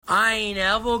I ain't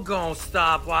ever gonna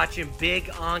stop watching Big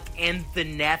Unc and the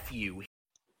Nephew.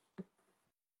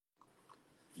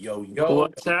 Yo.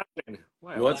 What's happening?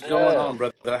 What's going on,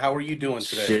 brother? How are you doing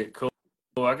today? Shit, cool.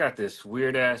 I got this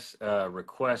weird ass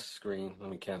request screen. Let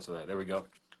me cancel that. There we go.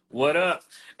 What up?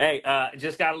 Hey,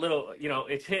 just got a little,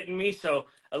 it's hitting me. So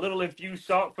a little infused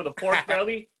salt for the pork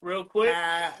belly, real quick.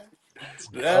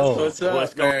 That's what's up,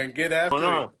 what's man. Get going after it.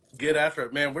 on? Get after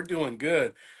it, man. We're doing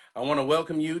good. I want to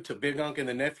welcome you to Big Unc and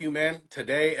the Nephew, man.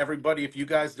 Today, everybody, if you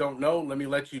guys don't know, let me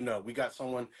let you know. We got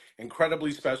someone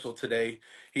incredibly special today.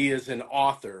 He is an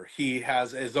author. He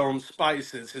has his own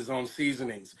spices, his own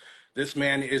seasonings. This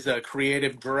man is a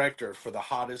creative director for the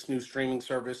hottest new streaming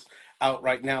service out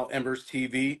right now, Embers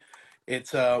TV.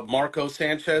 It's Marco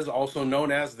Sanchez, also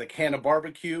known as the Can of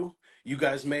Barbecue. You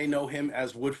guys may know him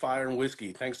as Woodfire and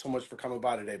Whiskey. Thanks so much for coming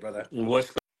by today, brother.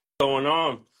 What's going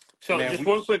on? So Man, just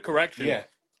one quick correction. yeah,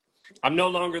 I'm no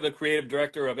longer the creative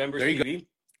director of Embers there you TV,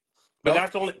 but go.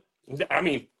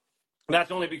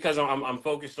 that's only because I'm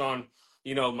focused on,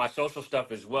 my social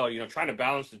stuff as well. Trying to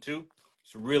balance the two.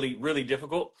 It's really, really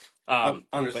difficult. But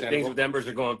Understandable. things with Embers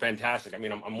are going fantastic. I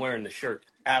mean, I'm wearing the shirt.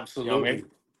 Absolutely. You know what I mean?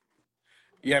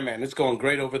 Yeah, man, it's going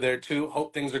great over there too.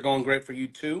 Hope things are going great for you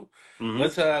too. Mm-hmm.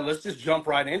 Let's just jump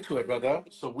right into it, brother.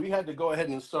 So we had to go ahead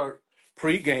and start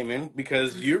pre-gaming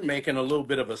because you're making a little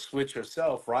bit of a switch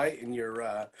yourself, right? In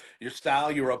your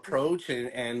style, your approach,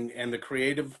 and the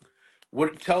creative.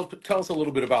 What tell us a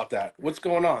little bit about that. What's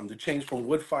going on? The change from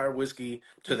wood fire whiskey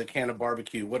to the can of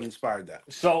barbecue. What inspired that?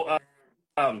 So,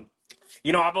 I've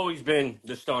always been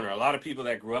the stoner. A lot of people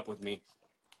that grew up with me,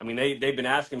 I mean, they've been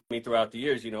asking me throughout the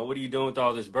years, what are you doing with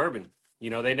all this bourbon?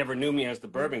 They never knew me as the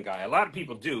bourbon guy. A lot of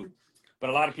people do, but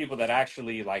a lot of people that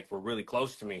actually were really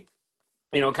close to me,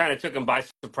 kind of took them by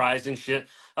surprise and shit.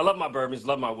 I love my bourbons,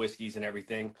 love my whiskeys and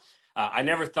everything. I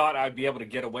never thought I'd be able to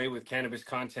get away with cannabis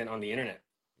content on the internet.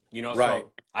 Right.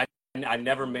 So I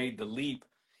never made the leap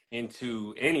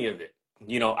into any of it.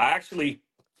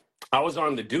 I was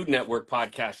on the Dude Network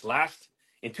podcast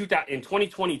in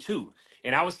 2022,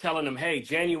 and I was telling them, hey,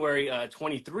 January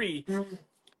 23,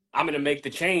 I'm going to make the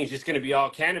change. It's going to be all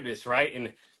cannabis, right?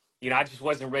 And I just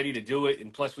wasn't ready to do it.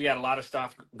 And plus, we had a lot of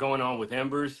stuff going on with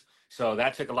Embers, so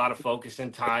that took a lot of focus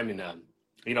and time. And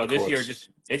this year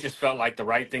it just felt like the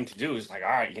right thing to do. It's like, all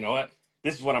right, you know what?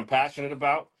 This is what I'm passionate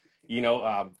about.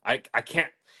 I can't.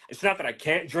 It's not that I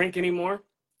can't drink anymore.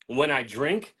 When I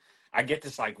drink, I get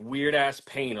this weird ass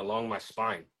pain along my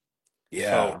spine.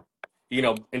 Yeah.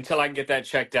 So, until I can get that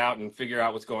checked out and figure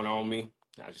out what's going on with me,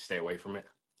 I just stay away from it.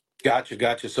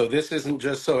 Gotcha. So this isn't,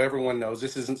 just so everyone knows,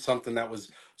 this isn't something that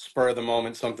was spur of the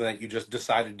moment, something that you just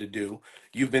decided to do.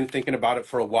 You've been thinking about it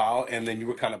for a while, and then you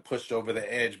were kind of pushed over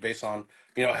the edge based on,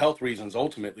 health reasons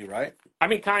ultimately, right? I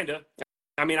mean, kind of.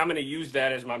 I mean, I'm going to use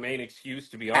that as my main excuse,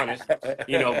 to be honest. But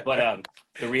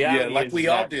the reality like is we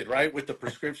all that, did, right? With the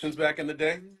prescriptions back in the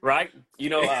day. right?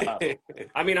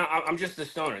 I mean, I'm just a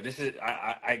stoner. This is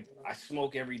I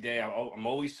smoke every day. I'm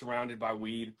always surrounded by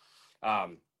weed.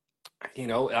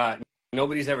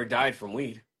 Nobody's ever died from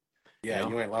weed. Yeah,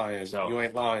 you ain't lying. So You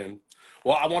ain't lying.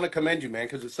 Well, I want to commend you, man,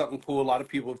 because it's something cool. A lot of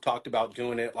people have talked about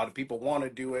doing it. A lot of people want to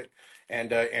do it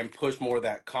and push more of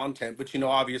that content. But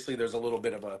obviously, there's a little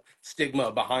bit of a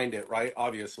stigma behind it, right?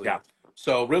 Obviously. yeah.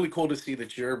 So really cool to see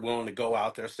that you're willing to go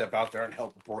out there, step out there, and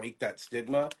help break that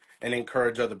stigma and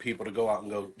encourage other people to go out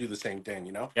and go do the same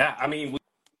thing. Yeah, I mean,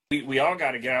 we all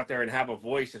got to get out there and have a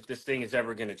voice if this thing is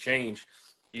ever going to change.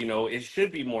 It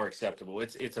should be more acceptable.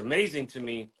 It's amazing to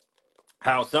me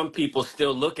how some people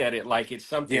still look at it like it's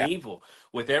something Yeah. evil.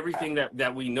 With everything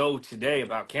that we know today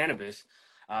about cannabis,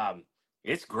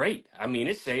 it's great. I mean,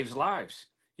 it saves lives.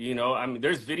 I mean,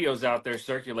 there's videos out there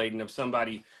circulating of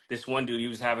somebody, this one dude, he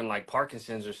was having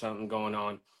Parkinson's or something going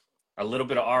on, a little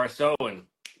bit of RSO, and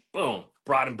boom,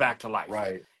 brought him back to life.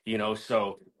 Right.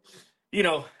 So,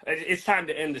 it's time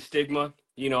to end the stigma.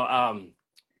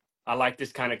 I like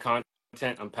this kind of content.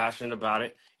 I'm passionate about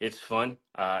it. It's fun,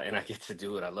 and I get to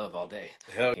do what I love all day.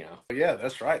 Hell yeah,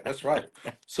 that's right.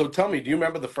 So tell me, do you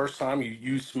remember the first time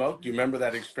you smoked? Do you remember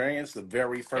that experience, the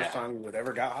very first time you would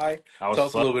ever got high? Tell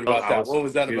us a little bit about that. What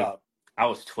was that about? I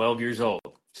was 12 years old.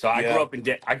 So I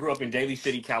grew up in Daly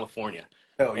City, California.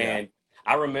 Hell yeah. And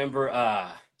I remember,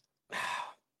 I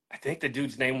think the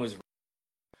dude's name was,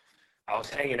 I was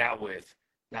hanging out with,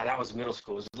 now that was middle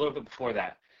school. It was a little bit before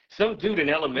that. Some dude in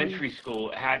elementary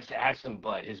school had some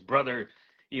bud. His brother,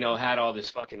 had all this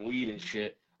fucking weed and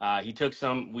shit. He took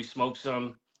some, we smoked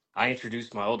some. I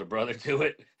introduced my older brother to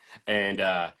it,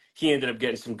 and he ended up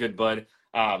getting some good bud.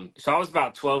 So I was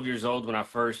about 12 years old when I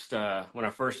first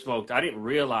smoked. I didn't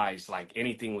realize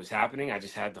anything was happening. I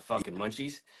just had the fucking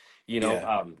munchies, you know.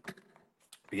 Yeah.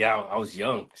 Yeah, I was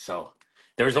young, so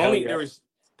there was Hell only yeah.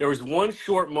 there was one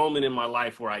short moment in my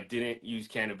life where I didn't use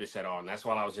cannabis at all, and that's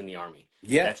while I was in the army.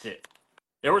 Yeah. That's it.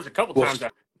 There was a couple Well, times I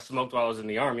smoked while I was in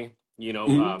the army,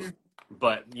 mhm.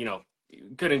 but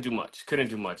couldn't do much. Couldn't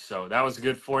do much. So that was a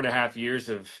good 4.5 years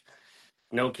of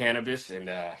no cannabis, and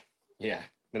yeah,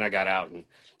 then I got out, and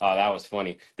that was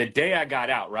funny. The day I got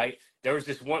out, right, there was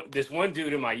this one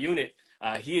dude in my unit.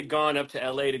 He had gone up to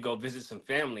LA to go visit some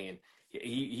family, and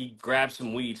he grabbed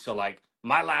some weed. So like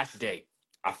my last day,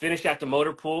 I finished at the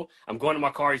motor pool. I'm going to my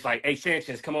car. He's like, "Hey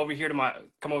Sanchez, come over here to my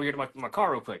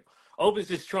car real quick." Opens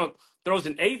his trunk, throws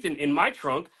an eighth in my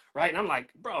trunk, right? And I'm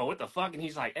like, "Bro, what the fuck?" And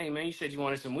he's like, "Hey man, you said you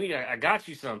wanted some weed. I got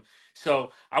you some."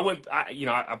 So I went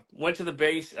to the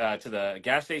base, to the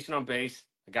gas station on base.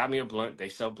 I got me a blunt. They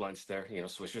sell blunts there,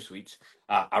 Swisher Sweets.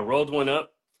 I rolled one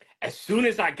up. As soon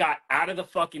as I got out of the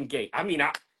fucking gate, I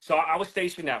was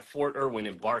stationed at Fort Irwin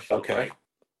in Barstow, Okay. right?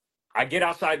 I get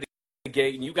outside the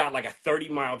gate, and you got like a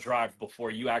 30-mile drive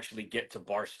before you actually get to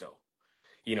Barstow.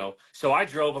 So I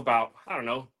drove about, I don't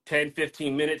know, 10,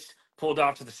 15 minutes, pulled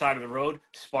off to the side of the road,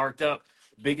 sparked up.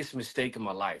 Biggest mistake of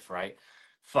my life, right?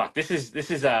 Fuck, this is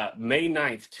May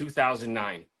 9th,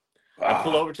 2009. I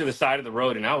pull Ah. over to the side of the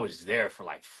road, and I was there for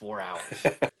like 4 hours.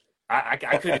 I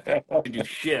couldn't do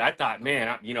shit. I thought, man,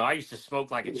 I used to smoke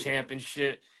like a champ and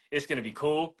shit. It's gonna be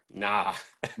cool. Nah.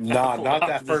 I Nah, pulled not off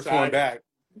that to the first one side. back.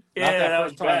 Not Yeah, that that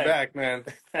was first time bad. back, man.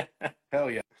 Hell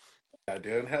yeah. Yeah,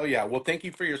 dude. Hell yeah. Well, thank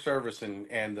you for your service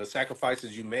and the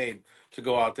sacrifices you made to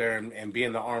go out there and be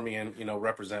in the army and,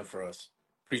 represent for us.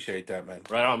 Appreciate that, man.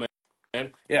 Right on,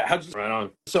 man. Yeah. Right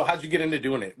on. How'd you get into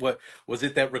doing it? What was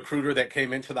it, that recruiter that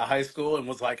came into the high school and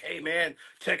was like, "Hey man,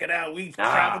 check it out. We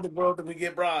travel Nah, the world and we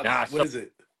get broads." nah. What is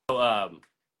it? Um,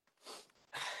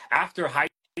 After high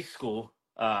school,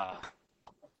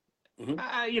 Hmm.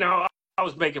 I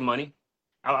was making money.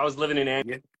 I was living in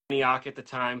Yeah. Antioch at the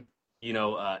time.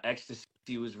 Ecstasy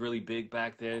was really big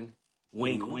back then.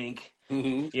 Wink, Hmm. wink.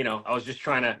 Hmm. I was just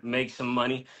trying to make some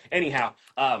money. Anyhow,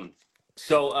 I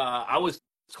was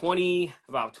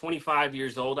about 25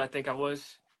 years old, I think I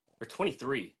was, or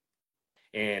 23,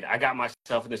 and I got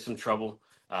myself into some trouble.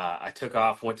 I took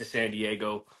off, went to San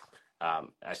Diego.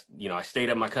 I stayed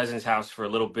at my cousin's house for a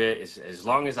little bit, as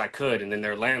long as I could, and then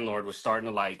their landlord was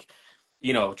starting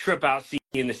to trip out,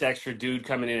 seeing this extra dude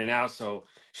coming in and out. So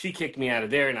she kicked me out of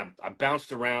there, and I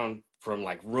bounced around from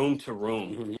like room to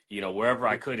room, Hmm. wherever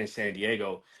I could in San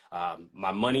Diego.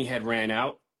 My money had ran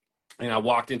out, and I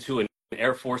walked into an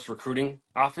Air Force recruiting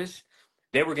office.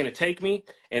 They were going to take me,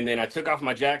 and then I took off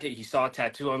my jacket. He saw a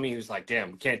tattoo on me. He was like,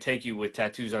 "Damn, we can't take you with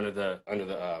tattoos under the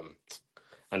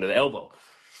elbow."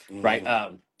 Right.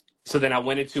 Hmm. So then I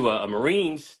went into a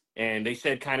Marines, and they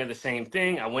said kind of the same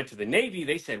thing. I went to the Navy.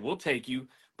 They said, "We'll take you,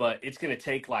 but it's going to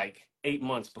take like 8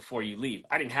 months before you leave."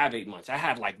 I didn't have 8 months. I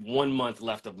had like 1 month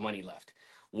left of money left.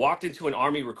 Walked into an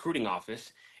Army recruiting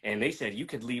office, and they said you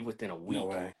could leave within a No week.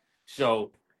 way.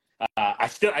 So I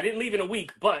didn't leave in a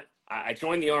week, but I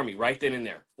joined the Army right then and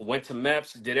there. Went to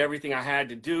MEPS, did everything I had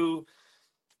to do.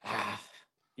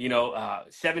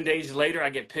 7 days later, I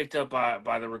get picked up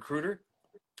by the recruiter.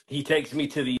 He takes me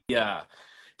to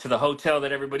the hotel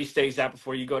that everybody stays at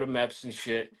before you go to MEPS and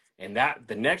shit. And that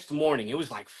the next morning, it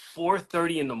was like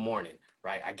 4:30 in the morning,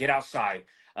 right? I get outside.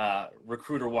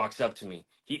 Recruiter walks up to me.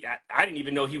 I didn't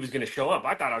even know he was going to show up.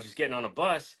 I thought I was just getting on a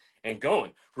bus and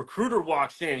going. Recruiter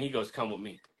walks in. He goes, "Come with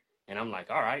me." And I'm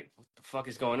like, "All right, what the fuck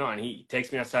is going on?" He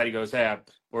takes me outside. He goes, "Hey,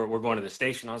 we're going to the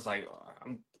station." I was like,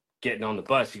 "I'm getting on the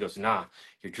bus." He goes, "Nah,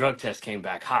 your drug test came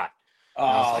back hot." And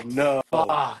I was Oh like, no.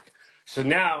 "Fuck." So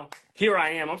now here I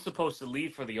am. I'm supposed to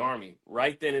leave for the Army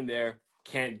right then and there.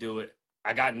 Can't do it.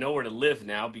 I got nowhere to live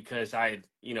now because I had,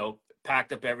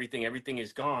 packed up everything. Everything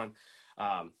is gone.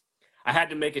 Um, I had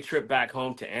to make a trip back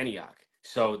home to Antioch.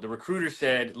 So the recruiter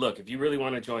said, "Look, if you really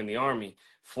want to join the Army,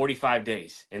 45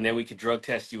 days, and then we could drug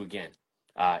test you again.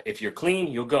 If you're clean,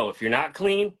 you'll go. If you're not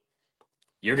clean,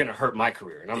 you're gonna hurt my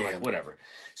career." And I'm like, Damn. whatever.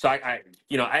 So I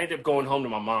ended up going home to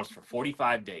my mom's for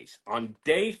 45 days. On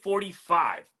day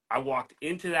 45, I walked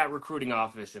into that recruiting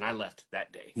office and I left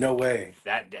that day. No way.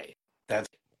 That day. That's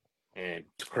And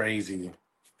crazy.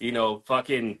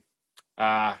 fucking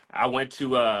I went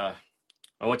to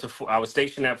I was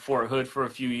stationed at Fort Hood for a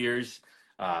few years.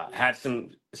 Had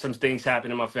some things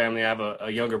happen in my family. I have a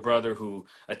younger brother who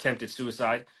attempted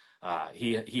suicide.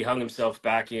 He hung himself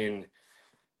back in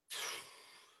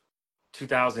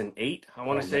 2008, I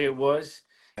want Oh to say it was.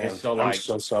 And man, so, I'm like,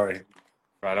 so sorry.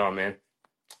 right on, man.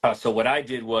 So what I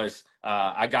did was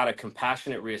I got a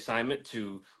compassionate reassignment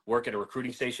to work at a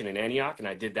recruiting station in Antioch, and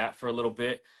I did that for a little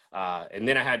bit. And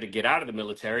then I had to get out of the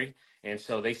military, And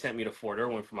so they sent me to Fort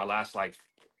Irwin for my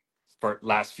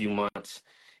last few months.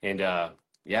 And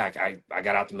yeah, I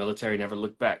got out the military, never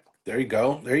looked back. There you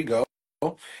go. There you go.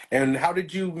 And how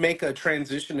did you make a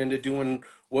transition into doing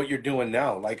what you're doing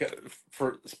now? Like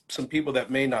for some people that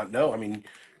may not know, I mean,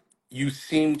 you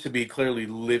seem to be clearly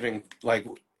living like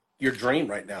your dream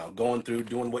right now, going through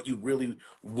doing what you really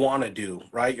want to do,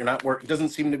 right? You're not work. It doesn't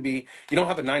seem to be, you don't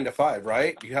have a 9 to 5,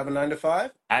 right? Do you have a 9 to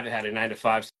 5? I haven't had a 9 to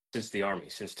 5 since the Army,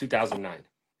 since 2009.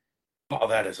 Oh,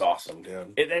 that is awesome,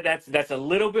 dude. That's a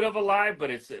little bit of a lie, but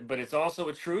it's also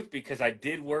a truth, because I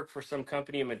did work for some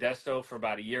company in Modesto for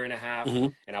about a year and a half, Hmm.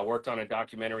 and I worked on a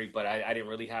documentary, but I didn't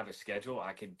really have a schedule.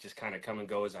 I could just kind of come and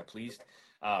go as I pleased.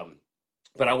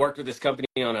 But I worked with this company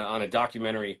on a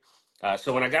documentary.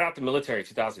 So when I got out the military in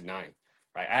 2009,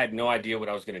 right, I had no idea what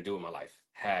I was going to do in my life.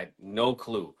 Had no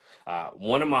clue.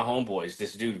 One of my homeboys,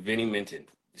 this dude Vinny Minton,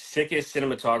 sickest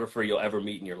cinematographer you'll ever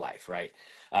meet in your life, right?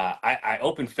 I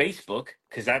opened Facebook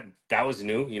because that was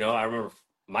new. You know, I remember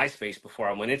MySpace before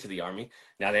I went into the Army.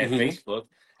 Now they had Hmm. Facebook.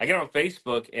 I get on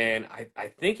Facebook, and I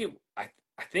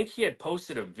think he had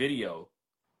posted a video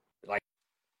like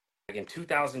in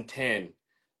 2010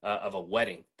 of a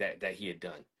wedding that he had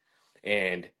done.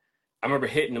 And I remember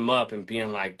hitting him up and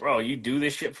being like, bro, you do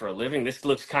this shit for a living? This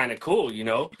looks kind of cool, you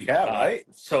know? Yeah, right.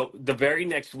 So the very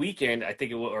next weekend, I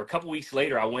think it was, or a couple weeks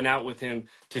later, I went out with him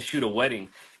to shoot a wedding.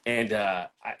 And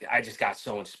I just got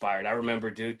so inspired. I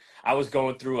remember, dude, I was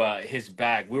going through his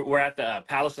bag. We're at the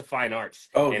Palace of Fine Arts,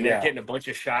 Oh, and they're yeah. getting a bunch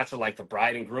of shots of like the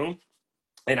bride and groom.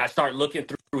 And I start looking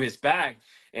through his bag,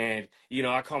 and you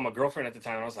know, I called my girlfriend at the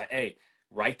time. And I was like, "Hey,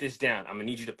 write this down. I'm gonna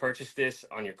need you to purchase this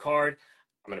on your card.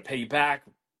 I'm gonna pay you back.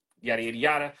 Yada yada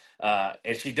yada."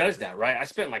 And she does that, right? I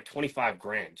spent like 25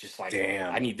 grand, just like, I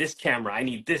Damn. need this camera, I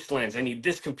need this lens, I need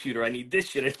this computer, I need this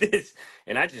shit and this.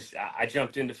 And I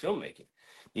jumped into filmmaking,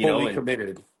 you know, Fully and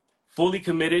committed. fully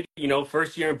committed. You know,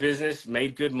 first year in business,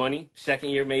 made good money. Second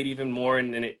year, made even more,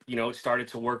 and then it started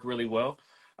to work really well.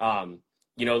 Um,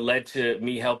 led to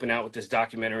me helping out with this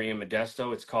documentary in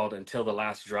Modesto. It's called Until the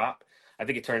Last Drop. I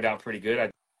think it turned out pretty good.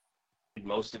 I did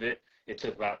most of it. It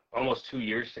took about almost 2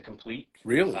 years to complete.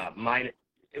 Really? Mine,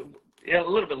 yeah, a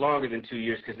little bit longer than 2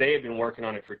 years, because they had been working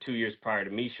on it for 2 years prior to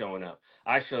me showing up.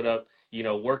 I showed up,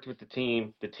 worked with the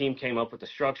team. The team came up with the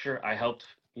structure. I helped,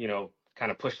 kind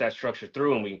of push that structure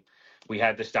through, and we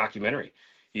had this documentary.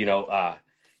 You know,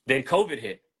 then COVID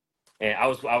hit, and I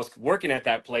was working at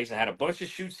that place. I had a bunch of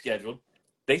shoots scheduled.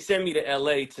 They sent me to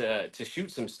LA to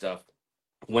shoot some stuff.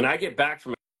 When I get back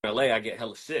from LA, I get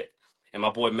hella sick. And my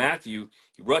boy Matthew,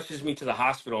 he rushes me to the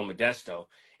hospital in Modesto,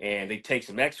 and they take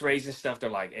some x-rays and stuff. They're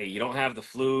like, "Hey, you don't have the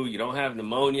flu, you don't have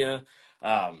pneumonia.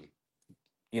 Um,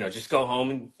 just go home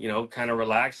and, kind of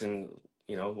relax, and,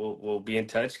 we'll be in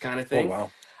touch," kind of Oh, thing.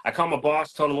 wow. I called my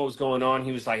boss, told him what was going on.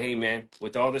 He was like, "Hey man,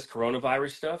 with all this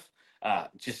coronavirus stuff,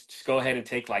 just go ahead and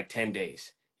take like 10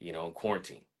 days, in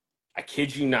quarantine." I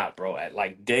kid you not, bro. At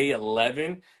like day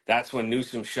 11, that's when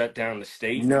Newsom shut down the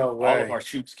state. No All of way. our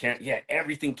shoots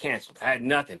everything canceled. I had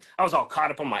nothing. I was all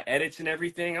caught up on my edits and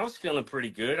everything. I was feeling pretty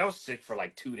good. I was sick for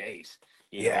like 2 days,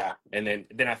 Yeah. and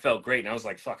then I felt great. And I was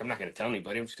like, fuck, I'm not gonna tell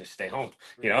anybody. I'm just gonna stay home,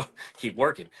 keep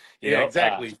working, Yeah,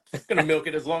 exactly. Gonna milk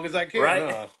it as long as I can, right?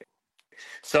 huh?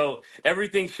 So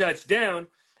everything shuts down,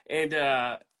 and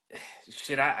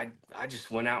shit, I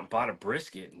just went out and bought a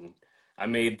brisket, and I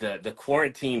made the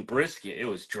quarantine brisket. It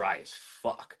was dry as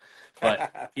fuck, but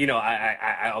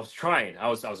I was trying. I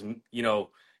was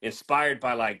inspired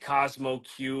by like Cosmo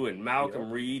Q and Yep.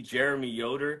 Malcolm Reed, Jeremy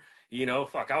Yoder.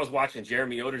 Fuck, I was watching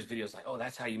Jeremy Yoder's videos, like, oh,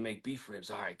 that's how you make beef ribs.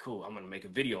 All right, cool. I'm gonna make a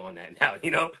video on that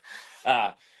now.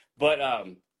 Uh, but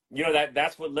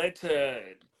that's what led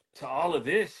to all of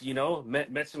this.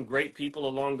 Met some great people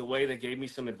along the way that gave me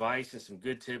some advice and some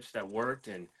good tips that worked.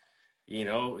 And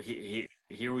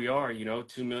here we are,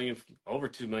 2 million, over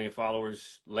 2 million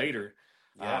followers later.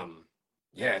 Yeah.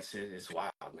 Yeah, it's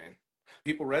wild, man.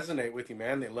 People resonate with you,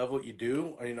 man. They love what you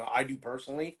do. I do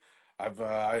personally.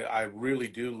 I really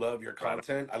do love your Right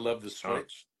content. I love the on.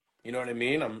 switch. You know what I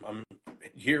mean? I'm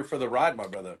here for the ride, my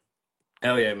brother.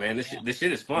 Hell yeah, man. This Yeah. this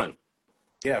shit is fun.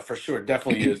 Yeah, for sure.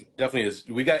 Definitely is. Definitely is.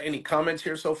 We got any comments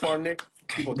here so far, Nick?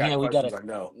 People got Yeah, we got questions, a I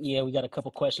know. we got a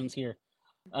couple questions here.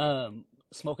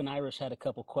 Smoking Irish had a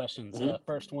couple questions. Hmm.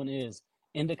 First one is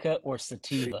indica or There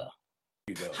sativa?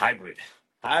 you go. Hybrid.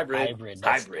 Hybrid. Hybrid.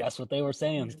 That's Hybrid. that's what they were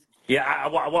saying. Yeah, I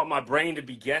want my brain to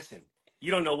be guessing. You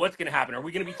don't know what's going to happen. Are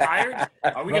we going to be tired?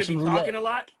 Are we going to Russian be roulette. talking a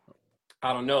lot?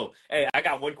 I don't know. Hey, I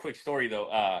got one quick story,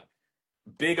 though.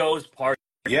 Big O's party.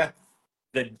 Yeah,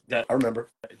 The, the I remember.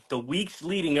 the weeks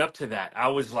leading up to that, I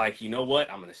was like, you know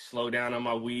what? I'm going to slow down on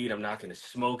my weed. I'm not going to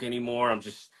smoke anymore. I'm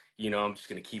just, I'm just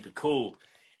gonna keep it cool.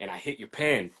 And I hit your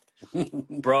pen.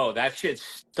 Bro, that shit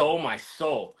stole my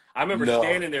soul. I remember No.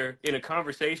 standing there in a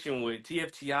conversation with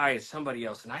TFTI and somebody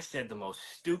else, and I said the most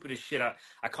stupidest shit.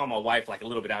 I called my wife like a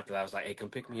little bit after that. I was like, hey, come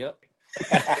pick me up.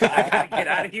 I gotta get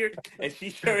out of here. And she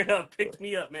sure enough picked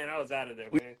me up, man. I was out of there,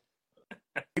 man.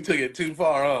 We took it too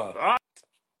far, huh?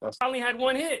 I only had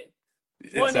one hit.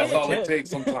 That's all it That's takes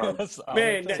sometimes. That's all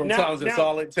Man, it takes. Sometimes it's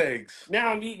all it takes. now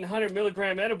I'm eating 100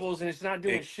 milligram edibles and it's not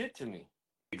doing shit to me.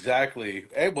 Exactly.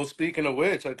 Hey, well, speaking of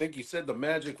which, I think you said the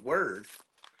magic word.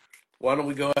 Why don't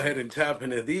we go ahead and tap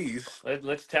into these?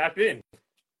 Let's tap in.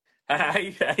 How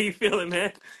you feeling,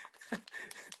 man?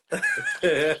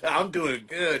 I'm doing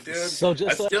good, dude. So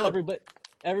just so still,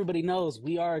 everybody knows,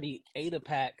 we already ate a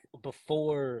pack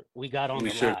before we got on we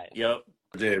the sure live. Yep.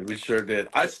 did. We sure did.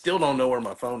 I still don't know where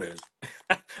my phone is.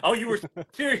 Oh, you were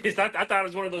serious? I thought it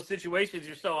was one of those situations.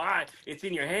 You're so high, it's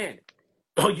in your hand.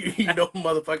 Oh, you know,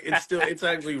 motherfucker. It's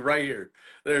actually right here.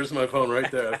 There's my phone right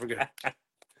there. I forgot.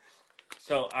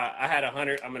 So I had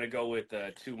 100. I'm gonna go with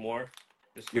 2 more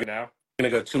just for now. Gonna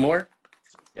go 2 more?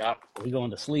 Yeah. We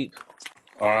going to sleep.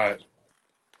 All right.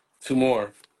 2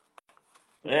 more.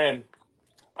 And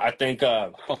I think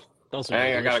Those are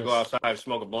I gotta go delicious. outside and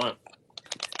smoke a blunt.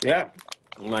 Yeah.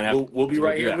 We might have We'll be to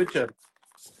right do here that. with you.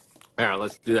 All right,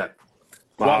 let's do that.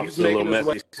 My While office he's is a little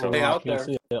making his messy. Oh, way I out can't there,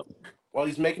 see it.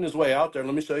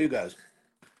 let me show you guys.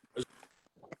 This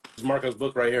is Marco's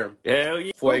book right here. Hell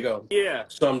yeah. Fuego. Yeah.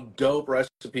 Some dope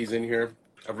recipes in here.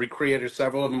 I've recreated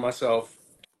several of them myself.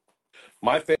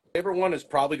 My favorite one has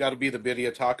probably got to be the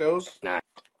birria tacos.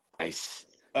 Nice.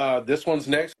 This one's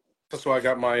next. So I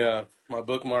got my my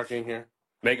bookmarking here.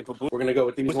 Making for We're gonna go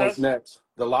with these What's ones that? next.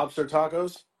 The lobster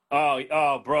tacos.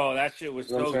 Oh, bro, that shit was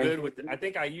You know what so I'm saying? good. I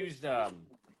think I used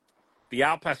the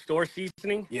Al Pastor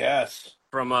seasoning Yes.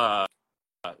 from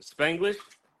Spanglish.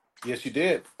 Yes, you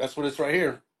did. That's what it's right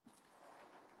here.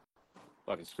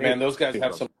 Fucking Man, Spanglish. those guys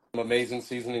have some amazing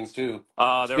seasonings too.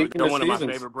 They're one of my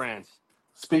favorite brands.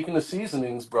 Speaking of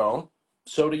seasonings, bro,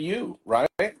 so do you, right?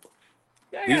 Yeah,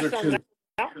 I These got are something two.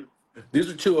 now. These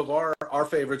are two of our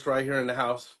favorites right here in the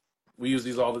house. We use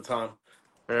these all the time.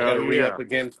 I got to Hell re-up yeah.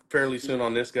 again fairly soon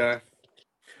on this guy.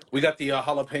 We got the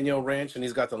jalapeno ranch, and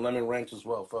he's got the lemon ranch as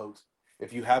well, folks.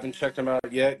 If you haven't checked him out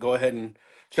yet, go ahead and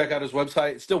check out his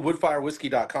website. It's still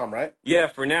woodfireandwhiskey.com, right? Yeah,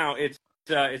 for now it's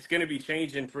going to be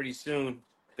changing pretty soon.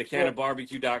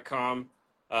 Thecannabarbecue.com.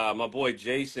 My boy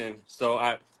Jason. So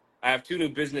I have 2 new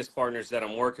business partners that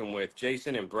I'm working with,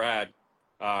 Jason and Brad.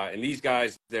 And these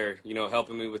guys, they're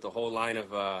helping me with a whole line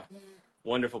of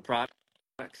wonderful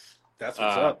products. That's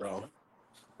what's up, bro.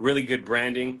 Really good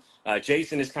branding.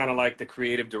 Jason is kind of like the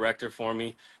creative director for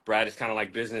me. Brad is kind of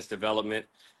like business development.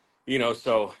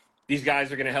 So these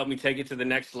guys are going to help me take it to the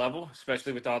next level,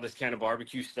 especially with all this kind of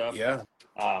barbecue stuff. Yeah.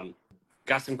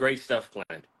 Got some great stuff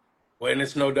planned. Well, and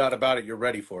it's no doubt about it. You're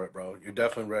ready for it, bro. You're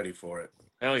definitely ready for it.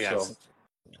 Hell yeah. So,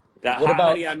 That What hot about-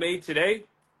 honey I made today,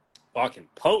 fucking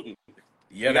potent. yeah,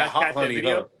 You that guys hot catch that honey,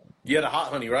 video? huh? Yeah, the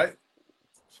hot honey, right?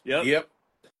 Yep.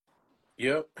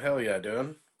 Yep. Hell yeah,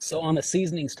 dude. So on the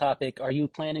seasonings topic, are you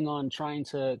planning on trying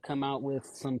to come out with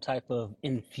some type of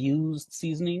infused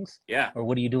seasonings? Yeah. Or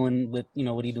what are you doing with,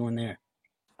 what are you doing there?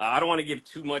 I don't want to give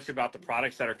too much about the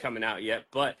products that are coming out yet,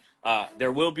 but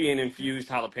there will be an infused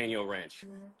jalapeno ranch.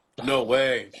 No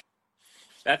way.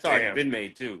 That's already Damn. been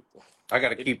made too. I got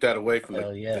to keep that away from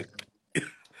Hell yeah.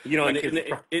 And kids-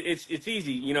 it's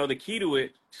easy. The key to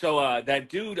it. So that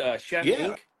dude, Chef Yeah.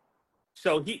 Inc.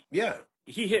 So Yeah.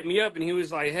 he hit me up and he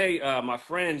was like, "Hey, my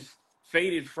friend's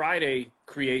Faded Friday,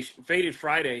 wants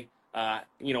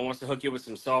to hook you with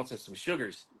some salts and some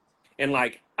sugars." And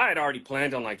like I had already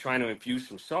planned on like trying to infuse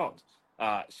some salt.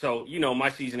 So my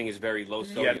seasoning is very low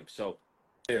sodium. Yeah. So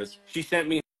It is.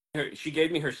 she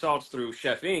gave me her salts through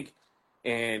Chef Inc.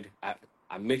 And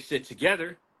I mixed it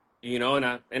together, and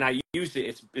I used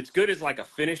it. It's good as like a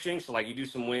finishing. So like you do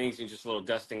some wings and just a little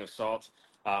dusting of salt.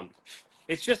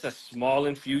 It's just a small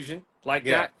infusion like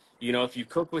Yeah. that. If you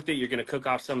cook with it, you're going to cook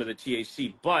off some of the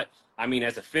THC. But I mean,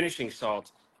 as a finishing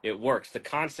salt, it works. The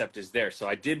concept is there. So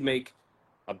I did make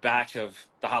a batch of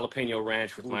the jalapeno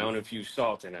ranch with my own infused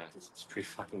salt, and it's pretty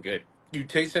fucking good. You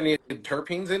taste any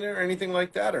terpenes in it or anything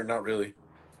like that, or not really?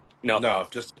 No,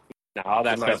 Just all a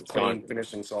that nice stuff is plain gone.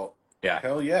 finishing salt. Yeah,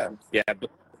 Hell yeah. yeah.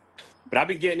 But I've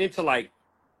been getting into like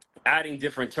adding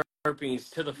different terpenes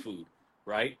to the food,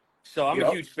 right? So I'm a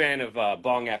Yep. huge fan of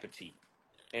Bong Appetit,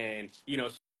 and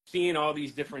seeing all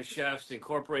these different chefs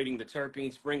incorporating the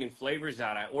terpenes, bringing flavors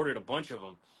out. I ordered a bunch of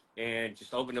them and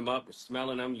just opened them up and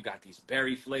smelling them. You got these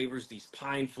berry flavors, these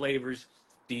pine flavors,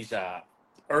 these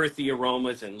earthy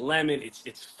aromas, and lemon.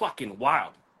 It's fucking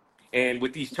wild. And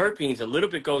with these terpenes, a little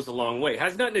bit goes a long way. It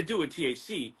has nothing to do with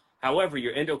THC. However,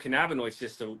 your endocannabinoid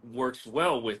system works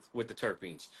well with the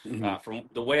terpenes. Hmm. From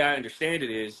the way I understand it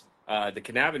is, the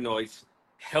cannabinoids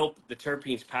help the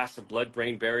terpenes pass the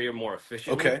blood-brain barrier more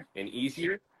efficiently Okay. and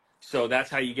easier. So that's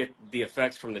how you get the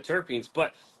effects from the terpenes.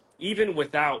 But even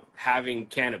without having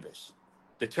cannabis,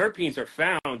 the terpenes are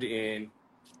found in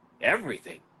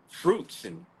everything, fruits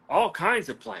and all kinds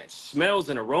of plants, smells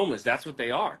and aromas. That's what they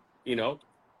are, you know.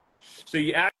 So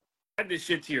you add this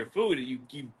shit to your food, and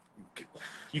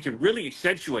you can really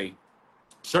accentuate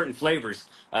certain flavors.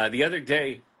 The other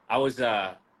day, I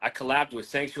collabed with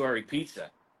Sanctuary Pizza.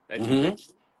 That dude Hmm. makes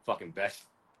fucking best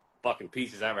fucking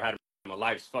pizzas I ever had in my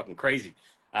life. It's fucking crazy.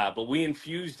 But we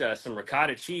infused some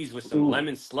ricotta cheese with some Ooh.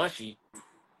 lemon slushy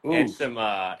Ooh. and some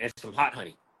hot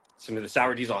honey, some of the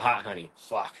sour diesel hot honey.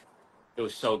 Fuck, it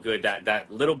was so good.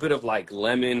 That little bit of like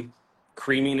lemon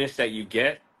creaminess that you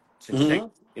get, it's insane, Hmm.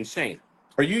 insane.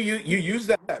 Are you use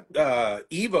that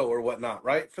Evo or whatnot,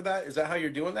 right? For that, is that how you're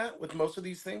doing that with most of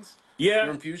these things? Your Yeah,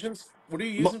 infusions? What are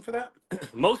you mo- using for that?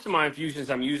 most of my infusions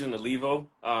I'm using the Levo,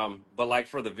 but like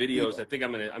for the videos, Evo. I think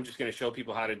I'm just gonna show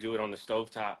people how to do it on the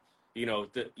stovetop. The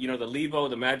Levo,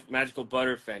 the magical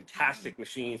butter, fantastic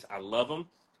machines. I love them,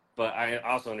 but I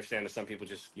also understand that some people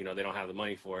just they don't have the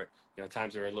money for it.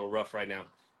 Times are a little rough right now.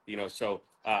 So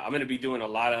I'm gonna be doing a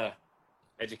lot of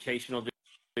educational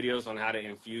videos on how to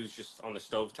infuse just on the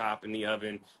stovetop, in the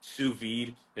oven, sous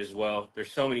vide as well.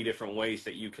 There's so many different ways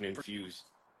that you can infuse.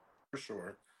 For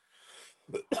sure.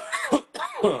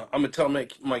 I'm gonna tell my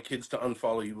kids to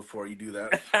unfollow you before you do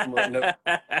that. I'm gonna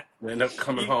end up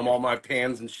coming you, home, all my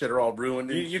pans and shit are all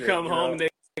ruined and you shit, come you home know. and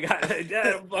they got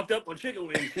dad, I'm fucked up on chicken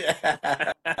wings.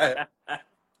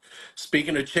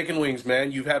 Speaking of chicken wings,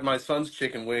 man, you've had my son's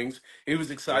chicken wings. He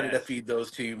was excited to Yes, feed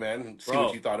those to you, man, and see what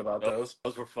bro. you thought about Those, those.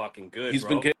 those were fucking good, He's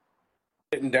been bro.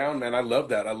 getting down, man. I love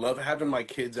that. I love having my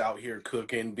kids out here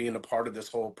cooking, being a part of this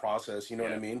whole process. You know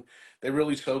what I Yeah. mean? They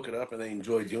really soak it up and they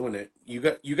enjoy doing it.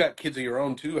 You got kids of your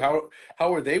own too. How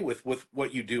are they with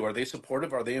what you do? Are they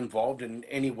supportive? Are they involved in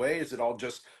any way? Is it all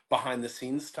just behind the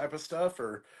scenes type of stuff,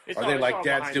 or It's are all they it's like all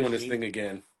dad's behind the doing his scenes. thing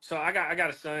again? So I got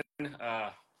a son.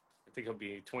 I think he'll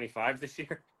be 25 this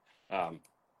year. Um,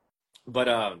 but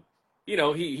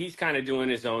he's kind of doing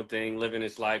his own thing, living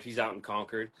his life. He's out in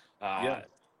Concord. Yeah, Uh,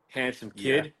 handsome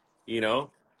yeah, kid. You know,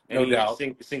 no any doubt.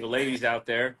 single ladies out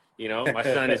there. My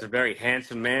son is a very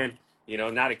handsome man.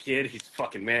 Not a kid. He's a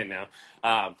fucking man now.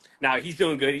 Now he's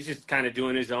doing good. He's just kind of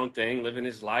doing his own thing, living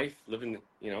his life, doing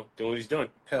what he's doing.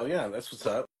 Hell yeah, that's what's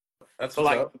up. That's But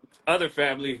what's like up. other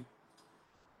family,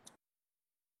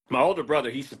 my older brother,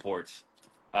 he supports.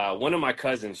 One of my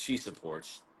cousins, she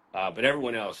supports. But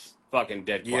everyone else, fucking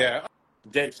dead quiet, Yeah,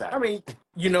 dead I silent. mean,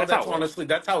 That's how that's it works. honestly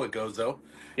that's how it goes though.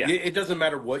 Yeah. It doesn't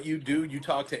matter what you do. You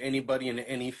talk to anybody in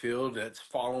any field that's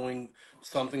following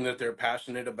something that they're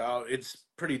passionate about. It's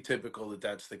pretty typical that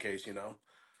that's the case.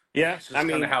 Yeah. It's I just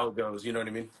kind of mean, how it goes. You know what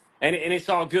I mean? and it's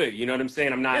all good. You know what I'm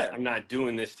saying? I'm not Yeah, I'm not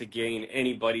doing this to gain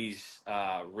anybody's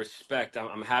respect.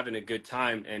 I'm having a good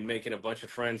time and making a bunch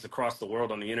of friends across the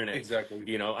world on the internet. exactly.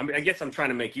 I guess I'm trying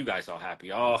to make you guys all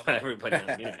happy. Oh, everybody on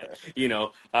the internet.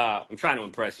 I'm trying to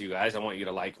impress you guys. I want you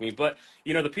to like me. But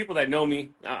the people that know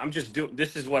me, I'm just doing.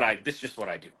 This is just what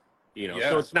I do. So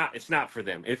Yeah, it's not for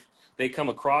them. If they come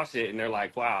across it and they're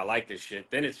like, wow, I like this shit,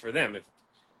 then it's for them. If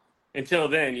until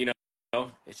then,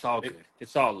 it's all it, good.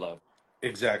 It's all love.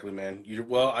 exactly, man.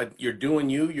 You're doing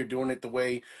you. You're doing it the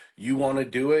way you want to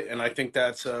do it, and I think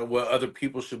that's what other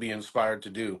people should be inspired to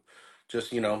do.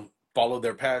 Just follow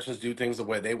their passions, do things the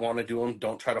way they want to do them.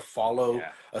 Don't try to follow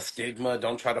Yeah. a stigma.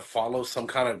 Don't try to follow some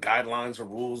kind of guidelines or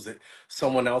rules that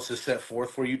someone else has set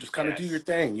forth for you. Just kind of do your Yes.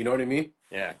 thing. You know what I mean?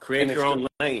 Yeah. And Create your it's own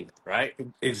lane, right?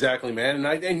 exactly, man.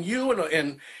 And you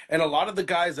and a lot of the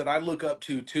guys that I look up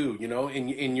to too.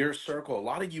 In your circle, a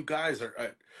lot of you guys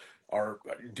are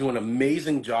doing an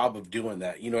amazing job of doing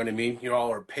that. You know what I mean? You all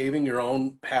are paving your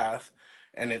own path,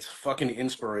 and it's fucking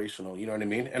inspirational. You know what I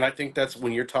mean? And I think that's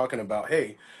when you're talking about,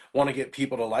 hey, want to get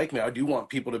people to like me. I do want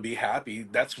people to be happy.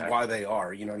 That's why Exactly. they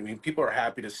are. You know what I mean? People are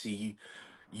happy to see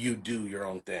you do your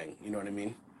own thing. You know what I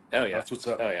mean? Hell yeah. That's what's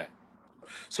up. Hell yeah.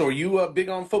 So are you big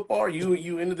on football? Are you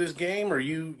into this game, or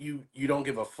you don't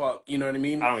give a fuck? You know what I I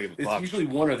mean? don't give a It's fuck. usually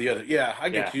one or the other. Yeah, I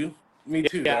get Yeah. you. Me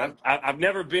too, Yeah. man. I've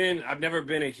never been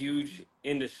a huge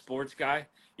into sports guy.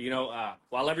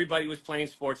 While everybody was playing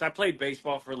sports, I played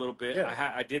baseball for a little bit.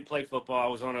 Yeah. I did play football. I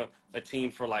was on a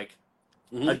team for like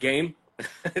a Hmm. game,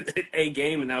 a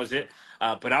game, and that was it.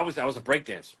 But I was a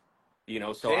breakdancer.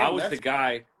 So I Damn, was the that's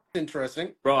guy.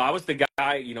 interesting. Bro, I was the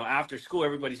guy, after school,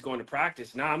 everybody's going to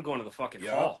practice. Now I'm going to the fucking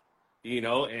Yeah. hall,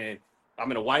 and I'm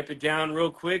gonna wipe it down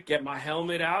real quick, get my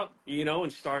helmet out,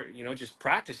 and start, just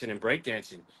practicing and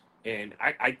breakdancing. And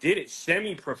I did it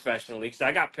semi-professionally because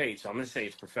I got paid, so I'm gonna say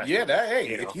it's Yeah, professional. hey,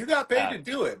 You if know, you got paid uh, to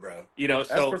do it, bro, that's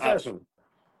so professional.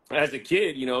 as a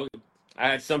kid, I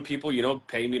had some people,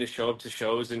 pay me to show up to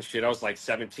shows and shit. I was like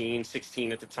 17,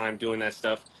 16 at the time doing that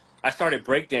stuff. I started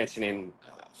breakdancing in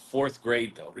fourth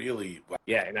grade, though. Really?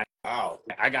 Yeah, and Wow.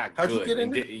 I got How'd you good. get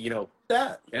And, into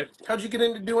that? How'd you get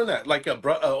into doing that? Like a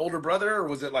older brother, or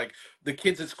was it like the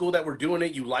kids at school that were doing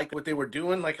it? You liked what they were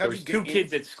doing? Like, there how'd you was get two in?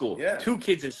 kids at school. Yeah. Two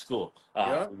kids at school.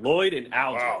 Yeah. Lloyd and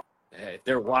Alger. Wow. If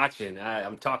they're watching,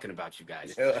 I'm talking about you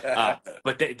guys. Yeah.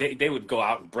 But they would go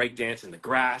out and break dance in the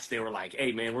grass. They were like,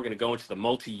 "Hey man, we're gonna go into the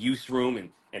multi-use room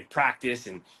and practice."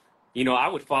 And I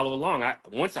would follow along.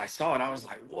 Once I saw it, I was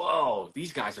like, "Whoa,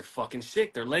 these guys are fucking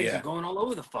sick. Their legs are Yeah, going all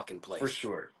over the fucking for place."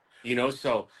 sure.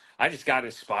 So I just got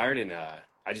inspired and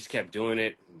I just kept doing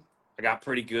it. I got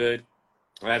pretty good.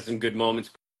 I had some good moments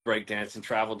breakdancing,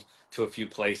 traveled to a few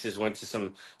places, went to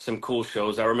some cool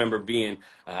shows. I remember being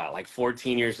like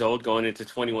 14 years old, going into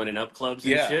 21 and up clubs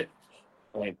and Yeah. shit.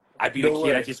 Like I'd be the No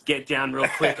kid, I way. just get down real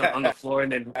quick on the floor,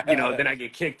 and then I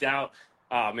get kicked out.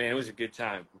 Oh man, it was a good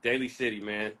time. Daly City,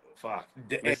 man. Fuck,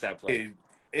 Da- miss that place.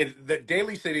 the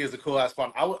Daly City is a cool ass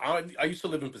spot. I used to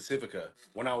live in Pacifica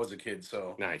when I was a kid,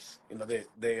 so Nice.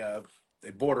 they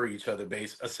border each other, Hell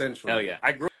essentially. yeah.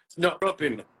 I grew No. up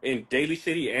in Daly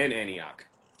City and Antioch.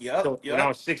 Yep. So when I Yep.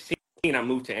 was 16, I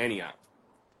moved to Antioch.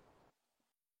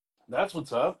 That's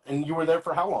what's up. And you were there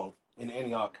for how long in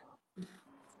Antioch?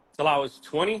 Till I was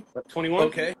 20, 21.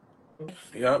 Okay.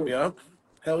 Yep. Yep.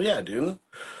 Hell yeah, dude.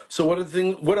 So what are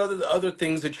the other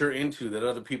things that you're into that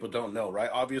other people don't know, right?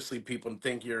 Obviously people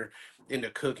think you're into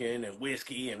cooking and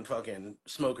whiskey and fucking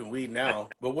smoking weed now.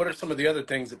 But what are some of the other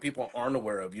things that people aren't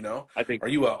aware of, you know? I think Are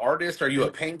you an artist? Are you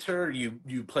a painter? You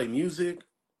play music?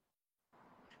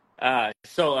 I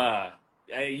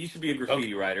used to be a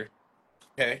graffiti writer.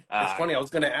 Okay. It's Uh, funny, I was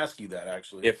gonna ask you that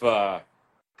actually. if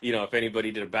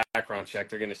anybody did a background check,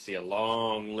 they're going to see a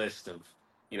long list of,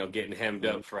 getting hemmed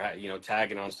Mhm. up for,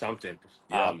 tagging on something.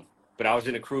 Yep. But I was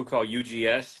in a crew called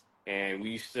UGS, and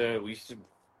we used to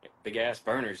big ass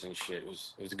burners and shit. It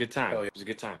was a good time. Hell yeah. It was a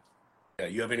good time. Yeah.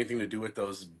 You have anything to do with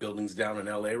those buildings down in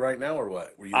LA right now or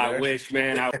what? Were you I there? wish,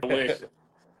 man. I wish. I've That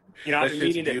been shit's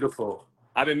meaning to. beautiful.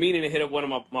 I've been meaning to hit up one of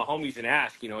my homies and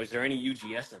ask, is there any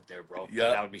UGS up there, bro?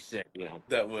 Yep. That would be sick.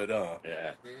 That would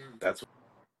Yeah. that's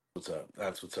what's up.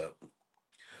 That's what's up.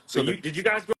 So So did you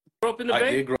guys grow up in the I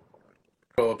Bay? did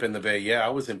grow up in the Bay. Yeah, I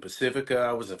was in Pacifica.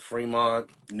 I was in Fremont,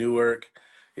 Newark.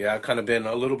 Yeah, I've kind of been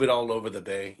a little bit all over the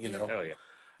Bay. You know, Hell yeah.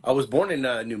 I was born in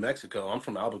New Mexico. I'm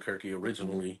from Albuquerque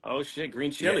originally. Oh shit,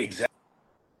 green Yeah, chili.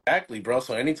 exactly, bro.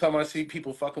 So anytime I see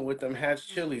people fucking with them Hatch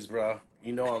chilies, bro,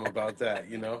 you know I'm about that.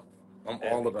 You know, I'm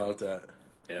Hell all yeah. about that.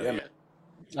 Hell Yeah, yeah.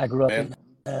 I grew up man.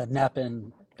 in Napa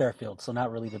and Fairfield, so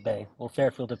not really the Bay. Well,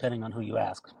 Fairfield, depending on who you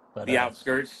ask, but The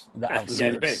outskirts. the Yeah,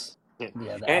 the Bay. outskirts. Yeah.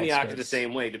 Yeah, the Antioch is the outskirts.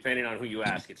 same way, depending on who you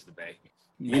ask. It's the Bay.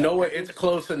 You Yeah. know what? It's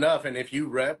close enough. And if you're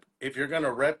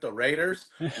gonna rep the Raiders,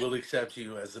 we'll accept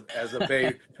you as a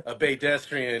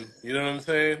Baydestrian. You know what I'm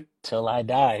saying? Till I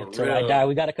die. For Till I real. die.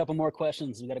 We got a couple more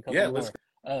questions. We got a couple Yeah, let's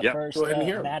more. Yep. go First, ahead and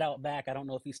hear them. Matt out back. I don't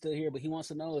know if he's still here, but he wants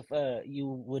to know if you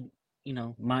would,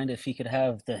 mind if he could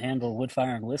have the handle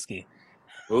Woodfire and Whiskey.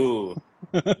 Ooh.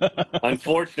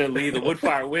 Unfortunately, the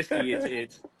woodfire whiskey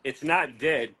it's not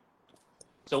dead.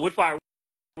 So woodfire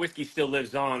whiskey still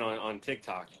lives on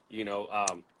TikTok.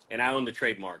 And I own the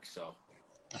trademark. So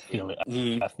I feel it.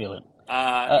 Mhm. I feel it.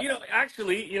 Uh,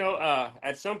 actually,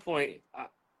 at some point,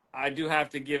 I do have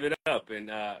to give it up. And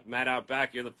Matt out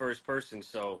back, you're the first person.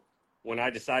 So when I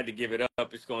decide to give it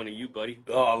up, it's going to you, buddy.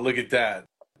 Oh, look at that.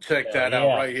 Check that out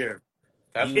yeah. right here.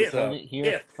 That's You what's If heard up. it here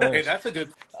if Hey, first. that's a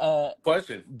good Uh,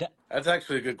 question. D- That's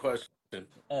actually a good question.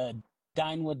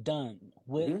 Dinewood Dunn.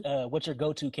 Mhm. What's your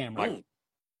go-to camera? Mm.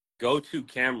 go-to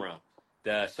camera,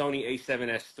 the Sony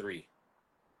A7S III.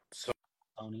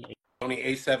 Sony Sony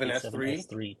A7S3.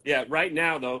 A7S3. Yeah, right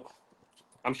now though,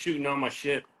 I'm shooting all my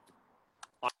shit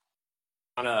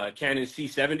on a Canon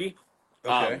C70.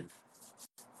 Okay.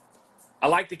 I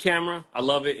like the camera. I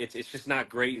love it. It's just not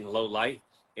great in low light.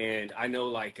 And I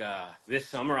know this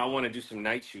summer I want to do some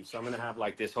night shoots. So I'm gonna have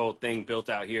like this whole thing built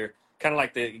out here, kind of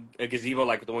like a gazebo,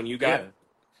 like the one you got. Yeah.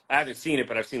 I haven't seen it,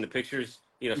 but I've seen the pictures.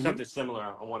 Mhm. Something similar.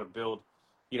 I want to build,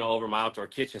 over my outdoor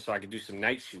kitchen so I can do some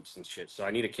night shoots and shit. So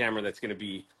I need a camera that's gonna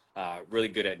be really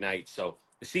good at night. So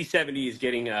the C70 is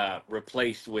getting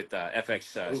replaced with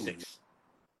FX6.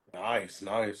 Nice,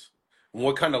 nice. And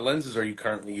what kind of lenses are you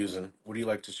currently using? What do you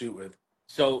like to shoot with?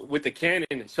 So with the Canon,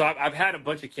 so I've had a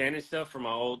bunch of Canon stuff from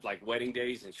my old like wedding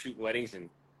days and shoot weddings, and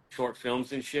short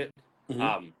films and shit. Hmm.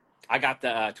 Um, I got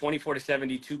the 24 to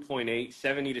 70 2.8,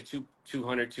 70 to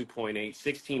 200 2.8,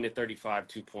 16 to 35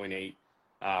 2.8.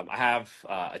 I have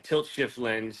a tilt shift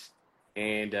lens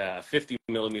and 50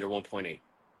 millimeter 1.8.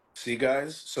 See,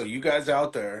 guys, so you guys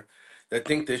out there that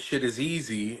think this shit is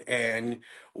easy, and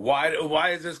why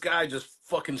is this guy just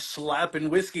fucking slapping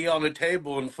whiskey on the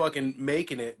table and fucking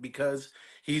making it? Because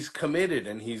he's committed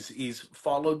and he's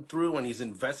followed through and he's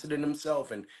invested in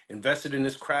himself and invested in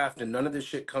his craft, and none of this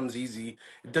shit comes easy.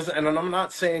 It doesn't, and I'm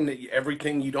not saying that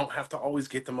everything, you don't have to always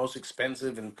get the most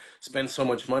expensive and spend so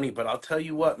much money, but I'll tell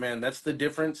you what, man, that's the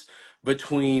difference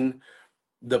between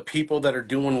the people that are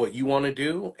doing what you want to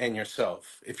do and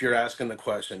yourself. If you're asking the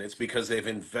question, it's because they've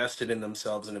invested in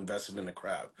themselves and invested in the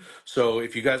crowd. So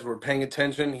if you guys were paying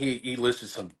attention, he listed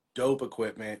some dope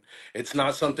equipment. It's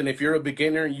not something, if you're a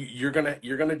beginner, you're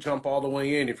gonna jump all the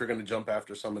way in if you're gonna jump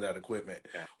after some of that equipment.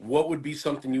 Yeah. What would be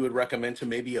something you would recommend to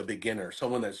maybe a beginner,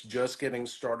 someone that's just getting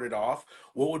started off?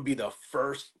 What would be the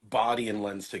first body and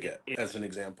lens to get, as an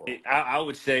example? I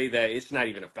would say that it's not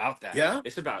even about that. Yeah,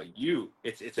 It's about you.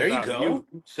 It's there you about you.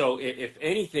 go. So if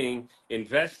anything,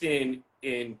 invest in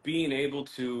being able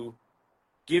to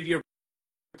give your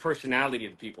personality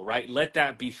to people, right? Let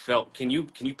that be felt. Can you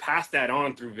pass that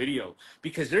on through video?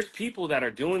 Because there's people that are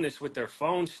doing this with their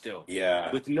phones still,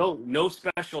 Yeah, with no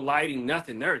special lighting,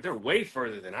 nothing. They're way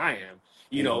further than I am.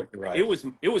 You you know, know, you're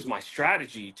it right. was my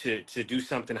strategy to do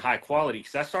something high quality,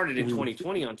 because I started in Mhm.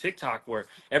 2020 on TikTok where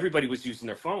everybody was using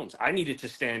their phones. I needed to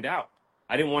stand out.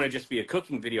 I didn't want to just be a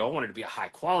cooking video. I wanted to be a high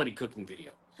quality cooking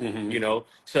video. Hmm. You know,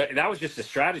 so that was just a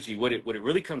strategy. What it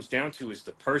really comes down to is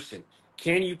the person.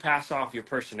 Can you pass off your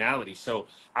personality? So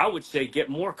I would say get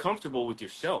more comfortable with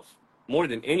yourself more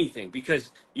than anything,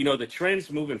 because the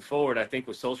trends moving forward, I think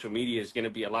with social media, is going to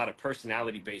be a lot of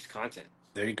personality based content.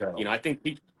 There you go. I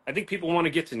think people want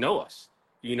to get to know us.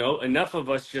 Enough of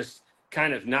us just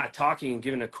kind of not talking and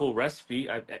giving a cool recipe.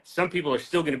 Some people are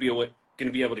still going to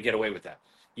be able to get away with that.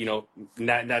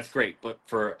 That's great. But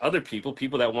for other people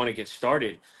that want to get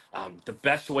started, the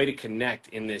best way to connect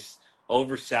in this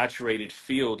oversaturated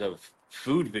field of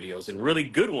food videos, and really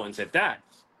good ones at that,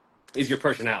 is your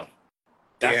personality.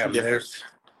 That's the Damn, difference.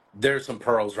 there's some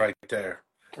pearls right there.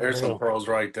 For There's some real. pearls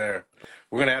right there.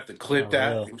 We're gonna have to clip For that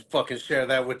real. and fucking share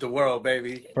that with the world,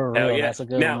 baby. For Hell real. yeah. That's a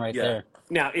good one Now, right Yeah. there.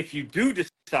 now, if you do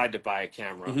decide to buy a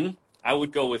camera, Hmm. I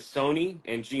would go with Sony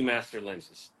and G Master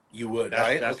lenses. You would, That's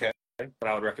right? that's Okay. what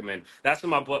I would recommend. That's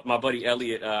what my buddy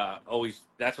Elliot always.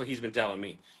 That's what he's been telling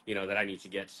me. That I need to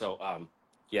get. So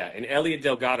yeah. And Elliot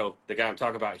Delgado, the guy I'm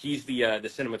talking about, he's the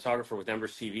cinematographer with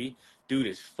Embers TV. Dude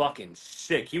is fucking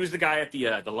sick. He was the guy at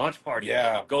the launch party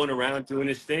Yeah. going around doing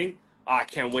his thing. I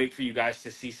can't wait for you guys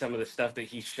to see some of the stuff that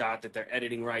he shot that they're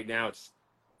editing right now. It's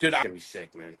Dude, it's gonna be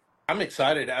sick, man. I'm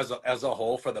excited as a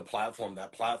whole for the platform.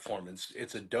 That platform,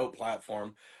 it's a dope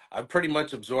platform. I've pretty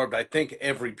much absorbed, I think,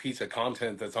 every piece of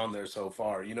content that's on there so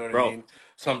far. You know what I Bro, mean?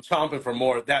 So I'm chomping for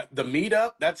more. That the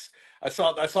meetup, I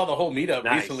saw the whole meetup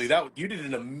recently. nice. That you did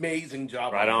an amazing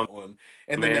job Right on on, that one,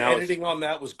 and then man. the I was editing on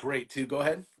that was great too. Go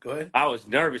ahead, go ahead. I was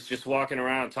nervous just walking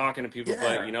around talking to people,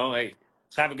 but Yeah. hey,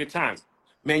 let's have a good time.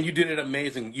 Man, you did it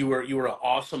amazing. You were an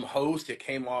awesome host. It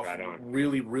came off Right on.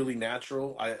 really, really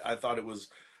natural. I thought it was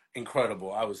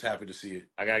incredible. I was happy to see it.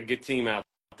 I got a good team out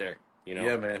there, you know?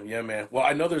 Yeah, man. Yeah, man. Well,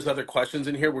 I know there's other questions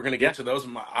in here. We're gonna get Yeah. to those.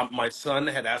 My son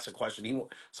had asked a question.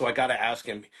 So I got to ask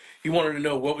him. He wanted to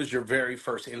know, what was your very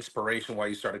first inspiration while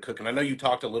you started cooking. I know you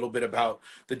talked a little bit about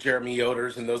the Jeremy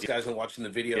Yoders and those guys and watching the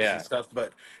videos and Yeah. stuff,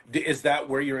 but is that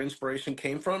where your inspiration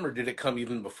came from, or did it come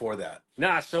even before that?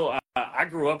 Nah, so I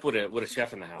grew up with a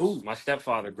chef in the house. Ooh, My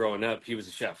stepfather, growing up, he was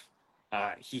a chef.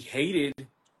 He hated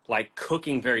like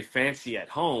cooking very fancy at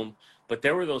home, but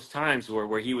there were those times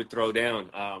where he would throw down,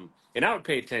 and I would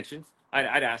pay attention.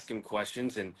 I'd ask him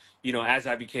questions, and as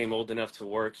I became old enough to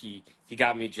work, he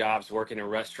got me jobs working in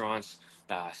restaurants.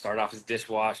 Started off as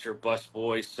dishwasher,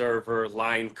 busboy, server,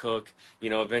 line cook.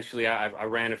 Eventually I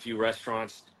ran a few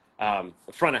restaurants, the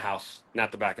front of house,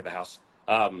 not the back of the house.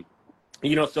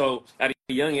 So at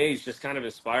a young age, just kind of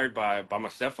inspired by my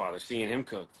stepfather, seeing him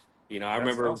cook. I that's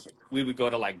remember awesome. we would go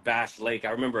to like Bass Lake.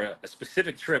 I remember a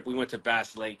specific trip we went to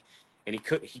Bass Lake, and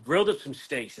he grilled up some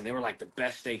steaks, and they were like the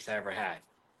best steaks I ever had.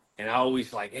 And I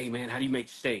always like, hey man, how do you make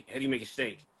steak? How do you make a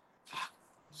steak?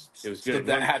 It was So good.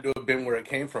 that Remember? had to have been where it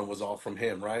came from. Was all from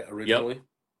him, right? Yep, Originally.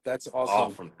 That's all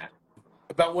awesome. from that.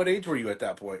 About what age were you at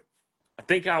that point? I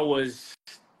think I was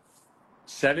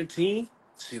 17,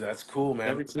 See, that's cool, man.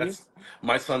 17. That's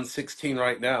my son's 16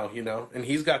 right now, and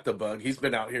he's got the bug. He's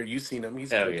been out here. You've seen him.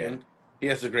 He's Hell yeah. cooking. He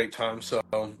has a great time. So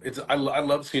I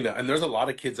love seeing it. And there's a lot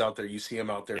of kids out there. You see them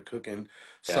out there cooking,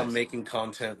 some Yes. making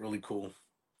content, really cool.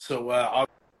 So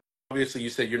obviously, you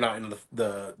said you're not in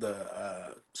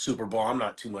the Super Bowl. I'm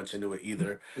not too much into it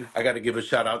either. I got to give a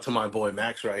shout out to my boy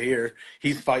Max right here.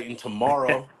 He's fighting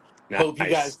tomorrow. Hope you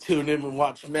guys Nice. tune in and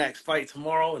watch Max fight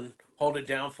tomorrow and hold it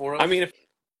down for I us. mean, if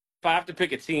I have to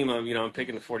pick a team, I'm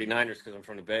picking the 49ers because I'm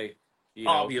from the Bay, you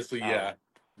know. Obviously, yeah.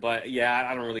 But yeah,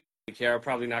 I don't really care. I'm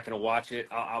probably not going to watch it.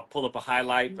 I'll pull up a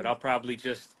highlight, but I'll probably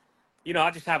just,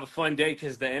 I'll just have a fun day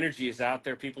because the energy is out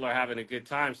there. People are having a good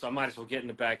time. So I might as well get in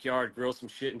the backyard, grill some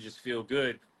shit, and just feel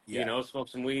good, Yeah. smoke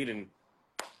some weed and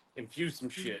infuse some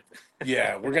shit.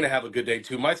 Yeah, we're gonna have a good day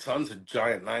too. My son's a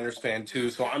giant Niners fan too,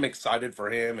 so I'm excited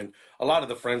for him. And a lot of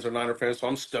the friends are Niner fans, so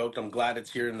I'm stoked. I'm glad it's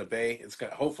here in the Bay. It's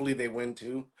gonna hopefully they win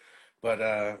too. But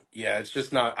yeah, it's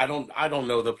just not. I don't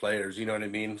know the players. You know what I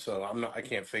mean? So I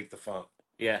can't fake the funk.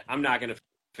 Yeah, I'm not going to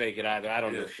fake it either. I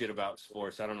don't know Yeah. shit about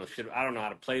sports. I don't know shit. I don't know how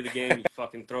to play the game. You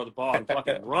fucking throw the ball and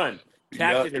fucking run.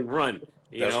 Catch Yep, it and run,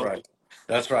 that's right.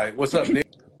 That's right. What's up, Nick?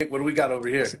 What do we got over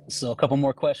here? So a couple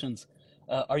more questions.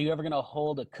 Are you ever gonna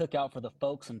hold a cookout for the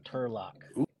folks in Turlock?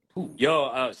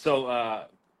 Ooh. So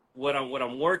what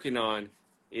I'm working on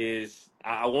is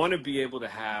I want to be able to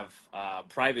have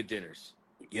private dinners,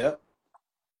 Yep.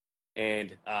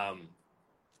 and I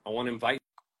want to invite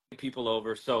people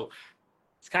over. So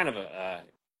it's kind of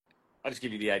I'll just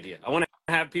give you the idea. I want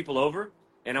to have people over,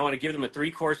 and I want to give them a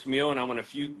 3-course meal, and I want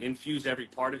to infuse every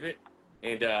part of it,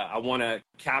 and I want to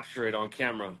capture it on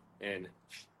camera and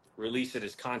release it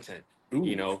as content.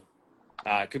 Ooh.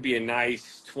 It could be a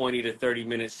nice 20 to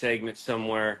 30-minute segment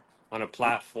somewhere on a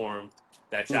platform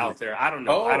that's Ooh. out there. I don't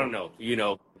know. I Oh. don't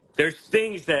know. There's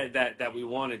things that we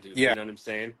want to do. Yeah. You know what I'm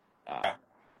saying?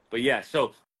 But yeah.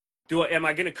 So, am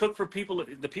I going to cook for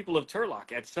the people of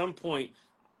Turlock at some point?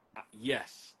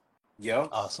 Yes. Yep.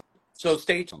 Awesome, So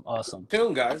stay awesome.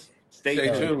 tuned, guys. Stay Stay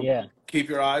tuned. tuned. Yeah. Keep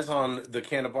your eyes on the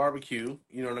can of barbecue.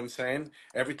 You know what I'm saying?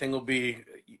 The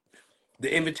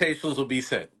invitations will be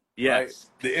sent, right? Yes.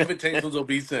 The invitations will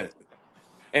be sent.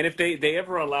 And if they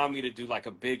ever allow me to do like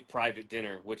a big private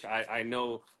dinner, which I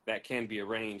know that can be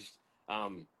arranged,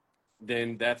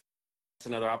 then that's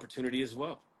another opportunity as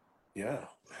well. Yeah.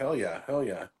 Hell yeah. Hell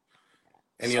yeah.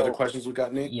 Any other So, questions we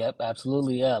got, Nick? yep,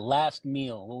 absolutely. Yeah. Last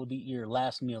meal. What would be your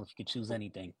last meal if you could choose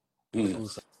anything? Mm.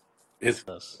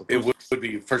 Pupusas. It would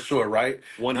be for sure, right?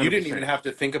 You didn't even 100%. have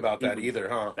to think about that either,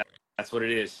 huh? That's what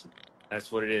it is.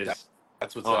 That's what it That, is.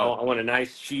 that's what's up. I want a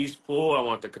nice cheese pool. I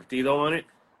want the curtido on it.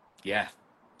 Yeah,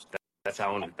 that's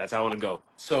how I want. That's how I want to go.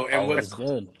 So, and Always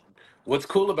good. what's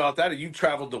cool about that is you've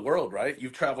traveled the world, right?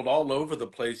 You've traveled all over the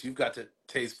place. You've got to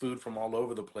taste food from all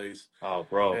over the place. Oh,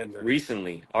 bro. And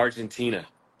Recently, Argentina.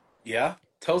 yeah,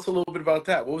 tell us a little bit about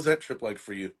that. What was that trip like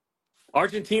for you?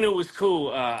 Argentina was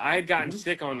cool. I had gotten Mm-hmm.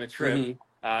 sick on the trip.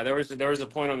 Mm-hmm. There was a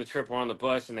point on the trip we're on the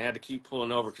bus and they had to keep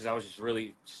pulling over because I was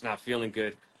just not feeling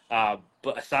good.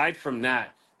 But aside from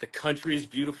that, the country is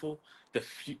beautiful.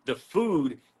 The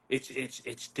food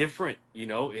it's different.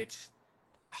 It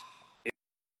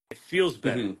feels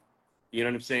better. Mm-hmm. You know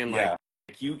what I'm saying? Yeah.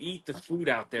 Like you eat the food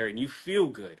out there and you feel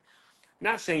good.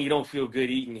 Not saying you don't feel good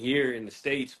eating here in the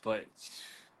States, but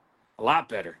a lot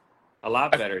better. A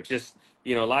lot better. Just,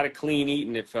 a lot of clean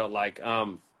eating, it felt like.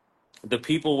 The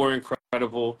people were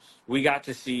incredible. We got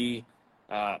to see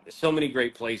so many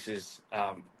great places.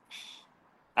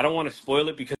 I don't want to spoil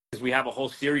it because we have a whole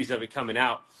series of it coming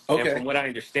out. And Okay. from what I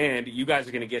understand, you guys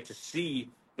are going to get to see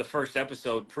the first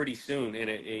episode pretty soon.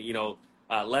 And,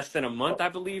 less than a month, I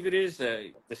believe it is.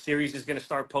 The series is going to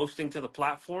start posting to the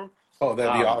platform. Oh,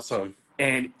 that'd be Um, awesome.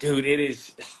 and, dude, it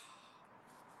is.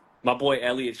 My boy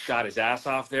Elliot shot his ass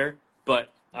off there.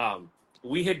 But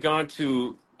we had gone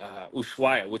to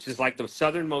Ushuaia, which is like the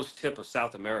southernmost tip of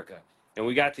South America. And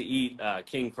we got to eat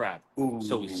king crab. Ooh.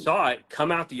 So we saw it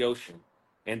come out the ocean.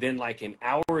 And then like an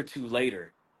hour or two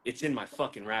later, it's in my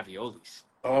fucking raviolis.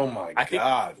 Oh my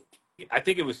God. I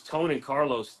think it was Tone and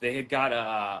Carlos. They had got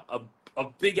a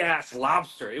big ass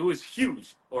lobster. It was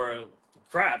huge, or a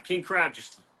crab, king crab.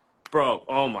 Just, bro.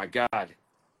 Oh my God.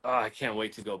 Oh, I can't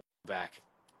wait to go back.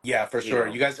 Yeah, for You sure.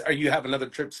 know. You guys, you have another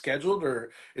trip scheduled,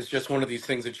 or it's just one of these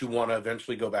things that you want to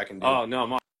eventually go back and do? Oh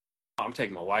no, I'm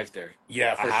taking my wife there.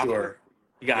 Yeah, I for have to. sure.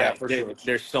 You got Yeah, for sure.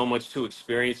 There's so much to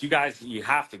experience. You guys, you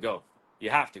have to go.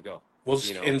 You have to go. Well,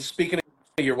 You know. and speaking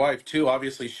of your wife too,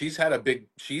 obviously she's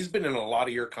been in a lot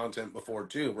of your content before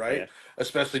too, right? Yeah.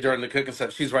 Especially during the cooking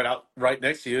stuff. She's right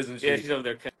next to you, isn't she? Yeah, she's over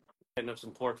there cutting up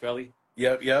some pork belly.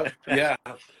 Yep, yep, yeah.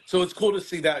 So it's cool to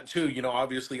see that too. You know,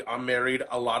 obviously I'm married.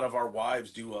 A lot of our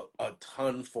wives do a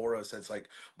ton for us. It's like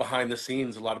behind the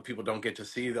scenes. A lot of people don't get to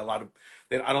see a lot of.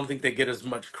 I don't think they get as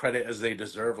much credit as they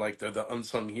deserve. Like they're the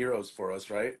unsung heroes for us,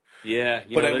 right? Yeah,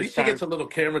 But at there's least she gets times a little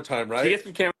camera time, she right? gets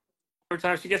some camera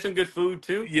time. She gets some good food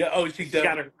too. Yeah. Oh, she She's got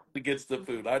definitely her gets the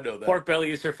food. I know that. pork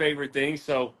belly is her favorite thing,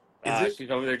 so Is it? she's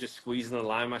over there just squeezing the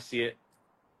lime. I see it.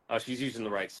 Oh, she's using the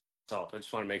right salt. I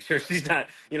just want to make sure she's not,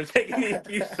 taking the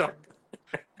infused salt.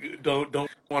 Don't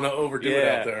want to overdo it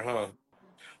out Yeah, there, huh?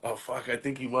 Oh fuck! I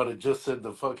think you might have just said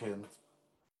the fucking.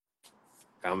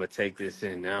 I'm gonna take this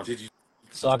in now. Did you?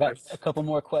 So I got a couple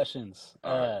more questions.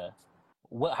 All right.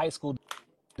 What high school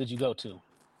did you go to?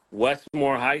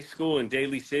 Westmore High School in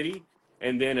Daly City,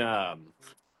 and then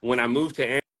when I moved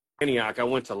to Antioch, I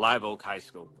went to Live Oak High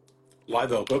School.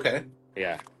 Live Oak. Okay.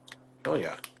 Yeah, Oh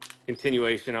yeah.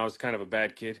 continuation. I was kind of a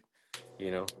bad kid.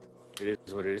 It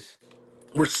is what it is.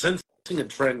 We're sensing a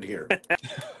trend here.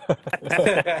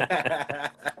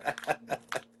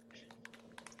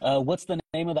 What's the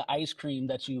name of the ice cream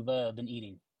that you've been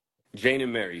eating? Jane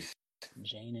and Mary's.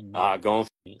 Jane and Mary. Going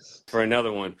for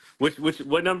another one.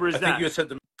 What number is I that? think you had said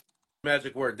the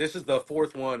magic word. This is the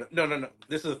fourth one. No, no, no.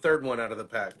 This is the third one out of the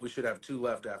pack. We should have two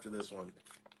left after this one.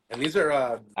 And these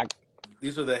are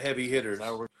the heavy hitters.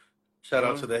 Shout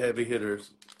out to the heavy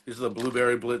hitters. These are the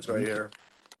blueberry blitz right here.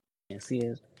 Yes, he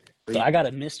is. So I got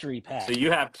a mystery pack. So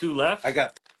you have two left? I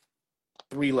got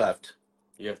three left.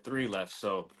 You have three left,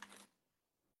 so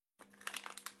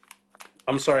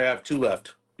I'm sorry, I have two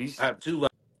left. these I have two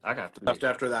left. I got three. Left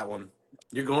after that one.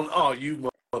 You're going, oh, you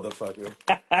motherfucker.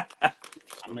 I'm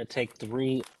gonna take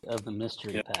 3 of the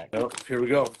mystery pack. Oh, here we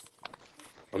go.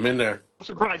 I'm in there. I'm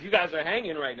surprised you guys are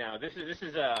hanging right now. This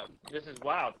is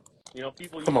wild.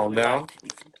 People Come on usually, now.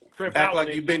 trip Act out like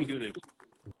when you've they been do this.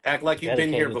 Act like you've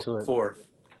been here Dedicated to it. before.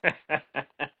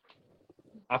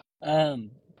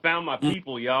 Found my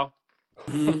people, y'all.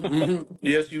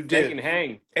 Yes, you They can did.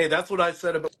 hang. Hey, that's what I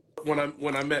said about when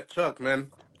I met Chuck, man.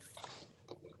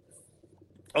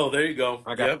 Oh, there you go.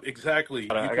 Yep, exactly.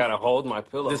 I gotta hold my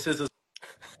pillow. This is a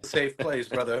safe place,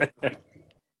 brother.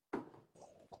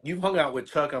 You've hung out with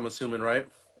Chuck, I'm assuming, right?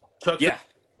 Chuck's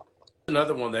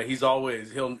another one that he's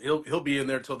always he'll be in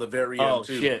there till the very end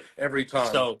too. Shit. Every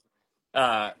time. So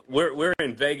we're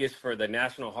in Vegas for the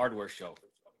National Hardware Show.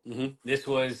 Mm-hmm. This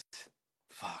was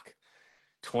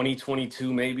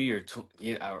 2022 maybe, or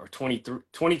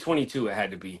 2022 it had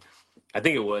to be. I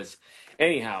think it was.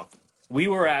 Anyhow, we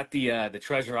were at the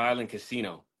Treasure Island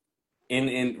Casino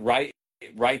in right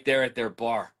there at their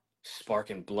bar,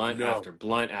 sparking blunt after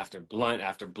blunt after blunt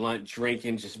after blunt,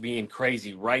 drinking, just being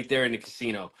crazy right there in the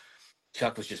casino.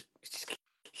 Chuck was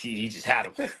he just had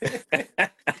him.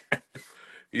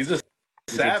 He's a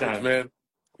savage, man.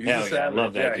 He's a savage. I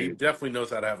love that dude. He definitely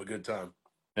knows how to have a good time.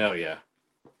 Hell yeah.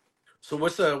 So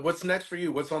what's next for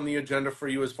you? What's on the agenda for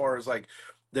you as far as like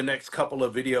the next couple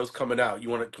of videos coming out?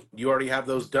 You already have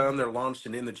those done? They're launched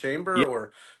and in the chamber,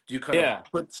 or do you kind of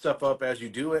put stuff up as you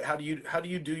do it? How do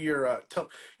you do your?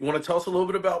 You want to tell us a little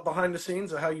bit about behind the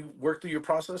scenes of how you work through your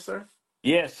process there?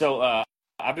 Yeah. So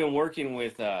I've been working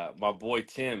with my boy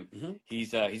Tim. Mm-hmm.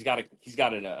 He's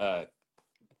got an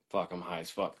fuck, I'm high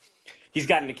as fuck. He's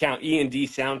got an account, E&D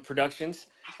Sound Productions.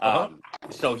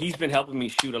 So he's been helping me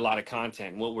shoot a lot of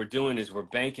content. And what we're doing is we're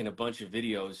banking a bunch of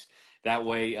videos. That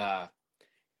way,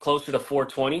 closer to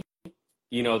 420,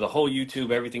 the whole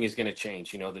YouTube, everything is going to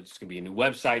change. There's going to be a new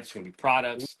website, it's going to be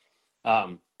products,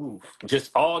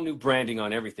 just all new branding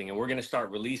on everything. And we're going to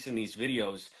start releasing these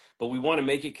videos, but we want to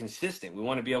make it consistent. We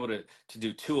want to be able to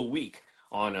do 2 a week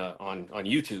on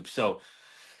YouTube. So,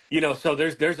 so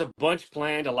there's a bunch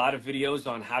planned, a lot of videos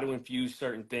on how to infuse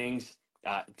certain things.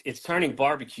 It's putting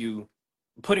barbecue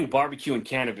and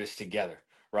cannabis together,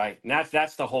 right? And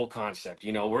that's the whole concept.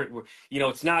 We're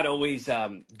it's not always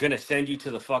gonna send you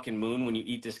to the fucking moon when you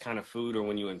eat this kind of food or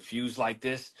when you infuse like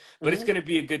this, but it's gonna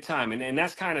be a good time, and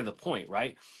that's kind of the point,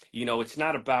 right? It's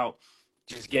not about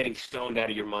just getting stoned out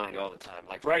of your mind all the time.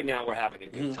 Like right now, we're having a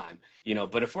good time,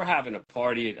 but if we're having a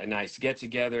party, a nice get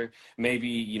together, maybe,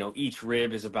 each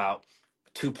rib is about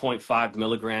 2.5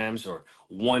 milligrams or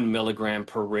 1 milligram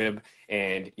per rib.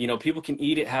 And, people can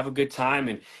eat it, have a good time.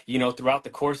 And, throughout the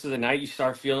course of the night, you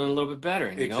start feeling a little bit better.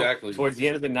 And, exactly. Towards the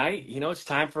end of the night, it's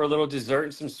time for a little dessert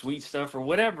and some sweet stuff or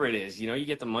whatever it is. You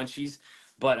get the munchies.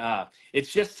 But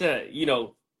it's just to,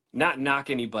 not knock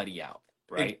anybody out,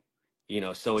 right?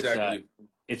 So exactly.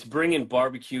 It's bringing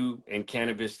barbecue and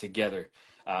cannabis together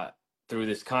through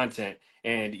this content.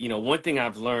 And, one thing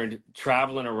I've learned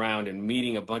traveling around and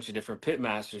meeting a bunch of different pit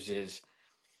masters is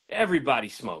everybody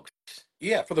smokes.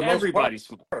 Yeah, for the most part.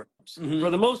 Smokes. Mm-hmm. for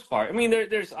the most part. I mean,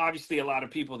 there's obviously a lot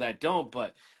of people that don't,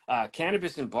 but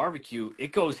cannabis and barbecue,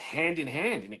 it goes hand in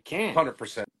hand, and it can.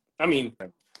 100%. I mean,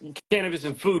 cannabis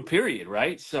and food, period,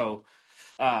 right? So,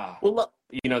 Well,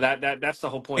 that's the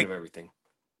whole point of everything.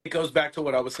 it goes back to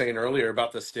what I was saying earlier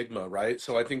about the stigma, right?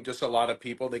 So I think just a lot of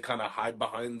people, they kind of hide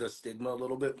behind the stigma a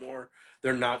little bit more.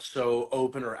 They're not so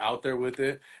open or out there with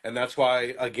it. And that's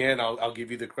why, again, I'll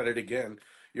give you the credit again.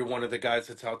 You're one of the guys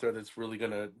that's out there that's really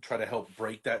going to try to help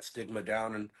break that stigma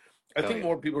down. And I Hell think yeah.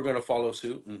 more people are going to follow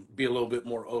suit and be a little bit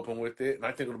more open with it. And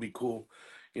I think it'll be cool.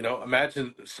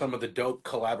 Imagine some of the dope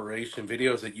collaboration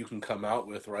videos that you can come out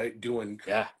with, right? Doing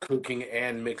Yeah. cooking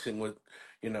and mixing with,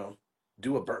 do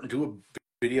a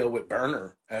video with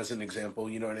Burner as an example.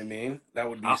 You know what I mean? That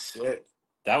would be I, sick.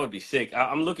 that would be sick.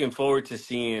 I'm looking forward to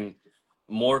seeing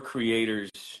more creators,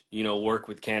 work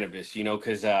with cannabis,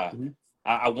 because Mhm.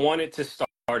 I want it to start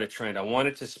a trend. I want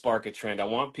it to spark a trend. I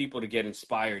want people to get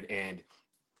inspired and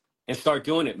start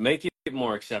doing it. Make it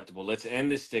more acceptable. Let's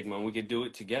end this stigma, and we can do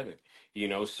it together.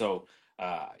 So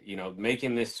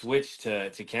making this switch to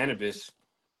cannabis,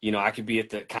 I could be at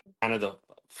the kind of the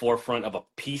forefront of a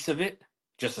piece of it,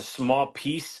 just a small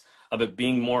piece of it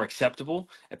being more acceptable.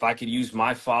 If I could use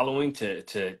my following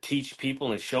to teach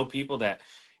people and show people that,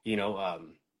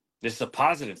 this is a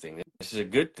positive thing. This is a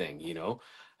good thing.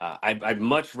 I'd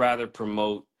much rather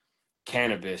promote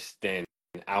cannabis than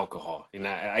alcohol. And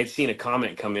I'd seen a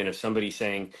comment come in of somebody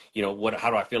saying, how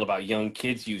do I feel about young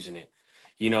kids using it?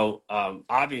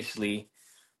 Obviously,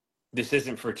 this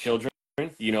isn't for children.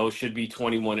 It should be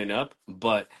 21 and up.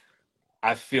 But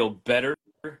I feel better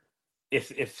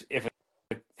if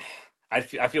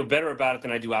I feel better about it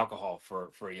than I do alcohol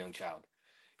for a young child.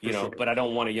 For sure. But I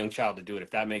don't want a young child to do it,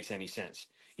 if that makes any sense.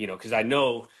 Because I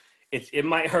know it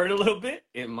might hurt a little bit.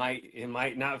 It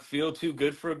might not feel too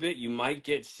good for a bit. You might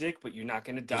get sick, but you're not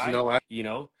going to There's die.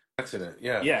 no accident.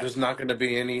 Yeah. Yeah, There's not going to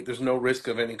be there's no risk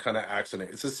of any kind of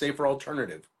accident. It's a safer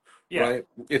alternative, yeah. right?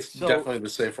 It's So definitely the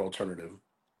safer alternative.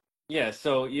 yeah,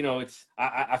 so it's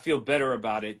I feel better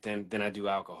about it than I do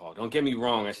alcohol. Don't get me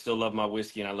wrong. I still love my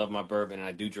whiskey and I love my bourbon and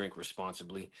I do drink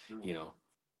responsibly.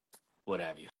 What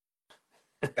have you.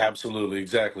 Absolutely,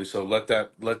 exactly. So let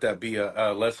that be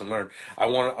a lesson learned. I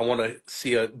want to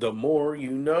see the more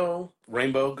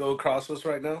rainbow go across us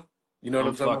right now. You know what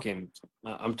I'm I'm talking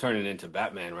fucking I'm turning into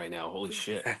Batman right now. Holy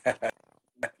shit. about?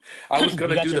 I was You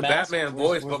gonna got do your the mask? Batman Where's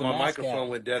voice, where's but the my mask at? microphone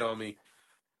went dead on me.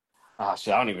 Ah,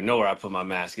 shit, I don't even know where I put my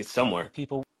mask. It's The somewhere.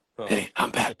 people Oh. Hey,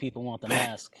 I'm the people want the Batman.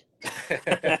 mask.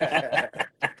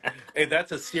 Hey,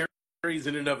 that's a series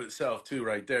in and of itself too,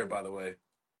 right there. By the way,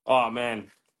 Oh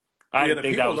man. I yeah, didn't the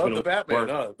think that people was love gonna the Batman.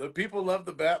 work. The people love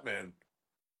the Batman,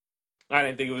 I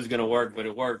didn't think it was gonna work, but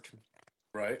it worked.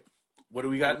 right? What do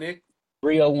we got, Nick?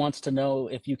 Rio wants to know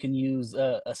if you can use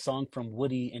a song from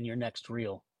Woody in your next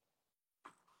reel.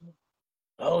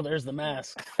 Oh, there's the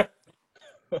mask.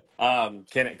 Can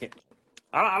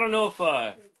I don't know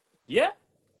if yeah,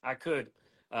 I could.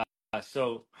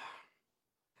 So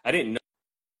I didn't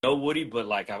know Woody, but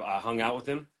like I hung out with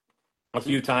him a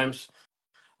few times.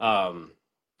 Um,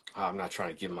 I'm not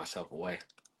trying to give myself away.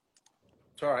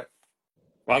 It's all right.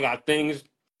 Well, I got things.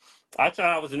 I thought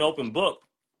I was an open book,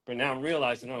 but now I'm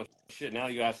realizing, oh shit! Now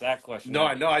you asked that question. No,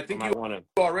 I know. I I think might you want to.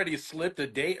 already slipped a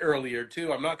date earlier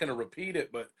too. I'm not going to repeat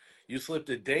it, but you slipped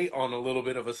a date on a little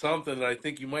bit of a something that I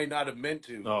think you might not have meant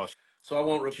to. Oh So I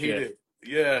won't repeat shit! it.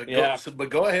 Yeah, go. Yeah, So, but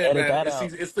go ahead, Edit man. that It's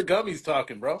out. it's the gummies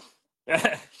talking, bro.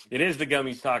 it is the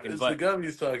gummies talking, It's the but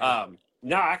gummies talking.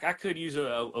 no, I could use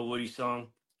a Woody song.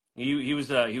 He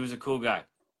was a cool guy.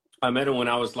 I met him when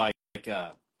I was like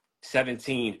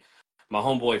 17. My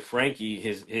homeboy Frankie,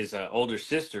 his older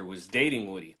sister, was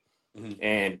dating Woody, Mhm.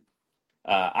 and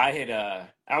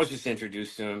I was just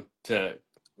introduced to him to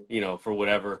for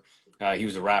whatever. He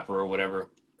was a rapper or whatever.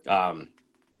 Um,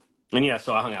 and yeah,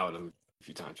 so I hung out with him a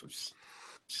few times. We'll just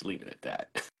leave it at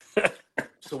that.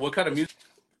 So what kind of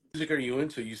music are you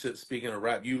into? You said, speaking of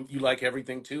rap, you like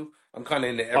everything too? I'm kind of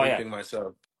into Oh yeah, everything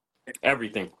myself.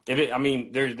 everything. I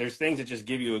mean, there's things that just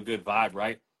give you a good vibe,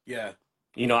 right? Yeah,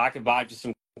 I could vibe to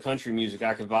some country music.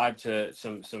 I could vibe to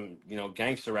some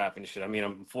gangster rap and shit. I mean,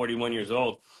 I'm 41 years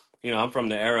old. I'm from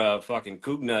the era of fucking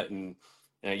Coop Nut and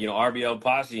RBL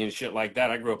Posse and shit like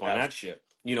that. I grew up on that shit.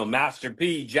 Master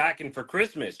P, Jackin' for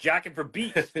Christmas, Jackin' for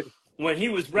Beats, when he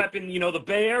was repping the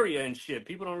Bay Area and shit.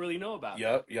 People don't really know about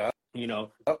that. yep,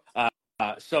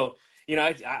 yep. So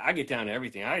I get down to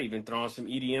everything. I even throw on some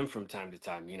EDM from time to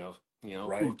time.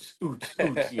 Right. Oots, oots,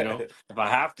 oots. If I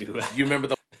have to. You remember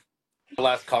the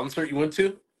last concert you went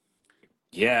to?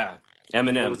 Yeah, What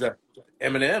was Eminem. that?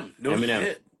 Eminem. No Eminem.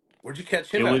 shit. Where'd you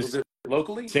catch It him at? Was was it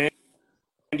locally? San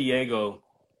Diego.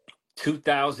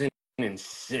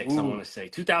 2006, I Ooh, want to say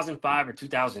 2005 or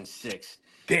 2006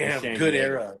 in damn, San good Diego.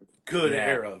 era. Good Yeah.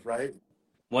 era, right?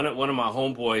 One of my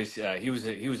homeboys, he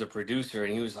was a producer,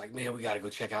 and he was like, "Man, we got to go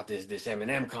check out this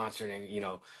Eminem concert, and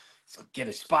get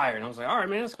inspired." And I was like, "All right,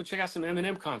 man, let's go check out some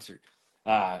Eminem concert."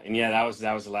 And yeah, that was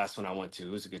the last one I went to.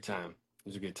 It was a good time. It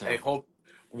was a good Hey, time. hold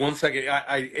 1 second.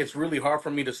 It's really hard for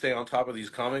me to stay on top of these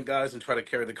comment guys and try to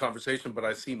carry the conversation, but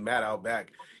I see Matt out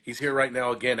back. He's here right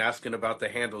now again asking about the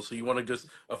handle. So you want to just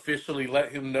officially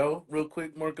let him know real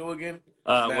quick, Marco, again?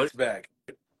 What Matt's back.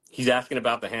 he's asking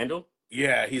about the handle?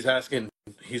 Yeah, he's asking.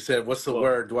 He said, "What's the Well,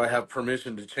 word? Do I have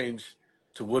permission to change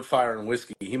to woodfire and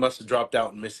whiskey?" He must have dropped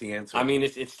out and missed the I answer. mean,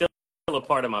 it's still a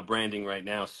part of my branding right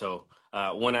now. So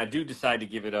when I do decide to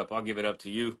give it up, I'll give it up to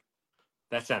you.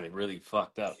 That sounded really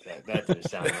fucked up. That didn't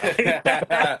sound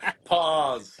right.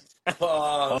 Pause.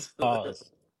 Pause.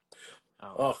 Pause.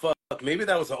 Oh, Oh fuck. Maybe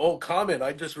that was an old comment.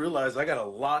 I just realized I got a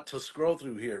lot to scroll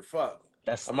through here. Fuck.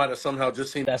 That's I might have somehow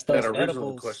just seen that's that those original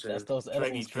edibles. That's question. those Treggy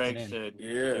edibles kicking Treg in. said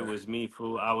it Yeah. was me,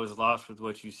 fool. I was lost with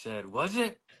what you said. Was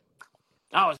it?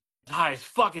 I was high as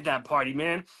fuck at that party,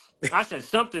 man. I said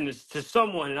something to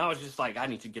someone, and I was just like, I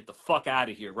need to get the fuck out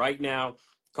of here right now.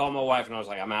 Called my wife, and I was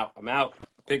like, I'm out. I'm out.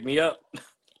 Pick me up.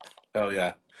 Hell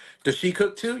yeah. Does she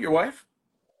cook too, your wife?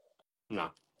 No.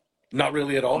 Not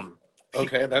really at all. She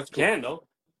Okay, that's cool. can, though.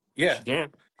 Yeah. She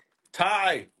can.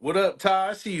 Ty, what up, Ty?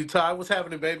 I see you, Ty. What's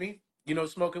happening, baby? You know,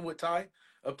 smoking with Ty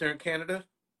up there in Canada.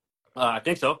 I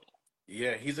think so.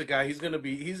 Yeah, he's a guy. He's gonna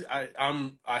be.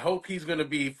 I hope he's gonna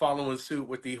be following suit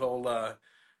with the whole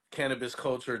cannabis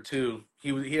culture too.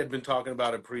 He had been talking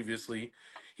about it previously.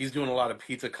 He's doing a lot of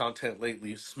pizza content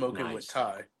lately. Smoking with Nice.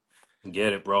 Ty.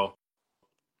 Get it, bro.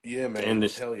 Yeah, To man. end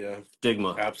this Hell yeah.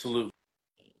 stigma. Absolutely.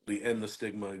 End the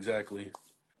stigma. Exactly.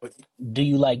 But Do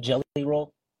you like Jelly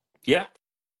Roll? Yeah.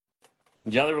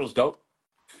 Jelly Roll's dope.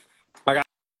 I got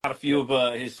a yeah, few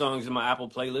of his songs in my Apple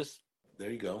playlist. there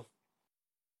you go.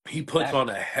 He puts That, on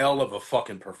a hell of a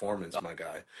fucking performance, my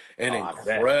guy. An Oh, I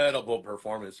bet. incredible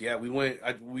performance. Yeah, we went.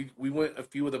 We went. A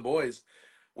few of the boys.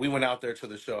 We went out there to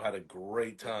the show. Had a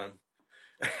great time.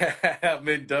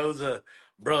 Mendoza,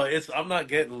 bro. I'm not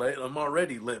getting lit. I'm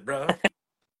already lit, bro.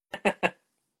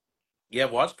 Yeah,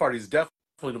 watch party's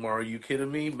definitely tomorrow. Are you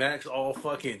kidding me? Max all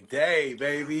fucking day,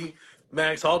 baby.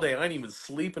 Max all day. I ain't even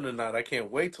sleeping tonight. I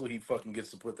can't wait till he fucking gets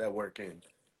to put that work in.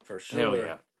 For Hell sure.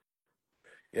 yeah.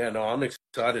 Yeah, no, I'm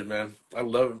excited, man. I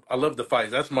love the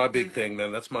fights. That's my big thing,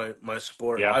 man. That's my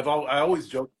sport. Yeah. I always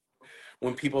joke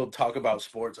when people talk about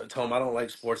sports. I tell them I don't like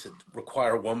sports that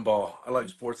require one ball. I like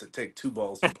sports that take two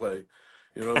balls to play.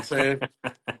 You know what I'm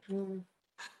saying?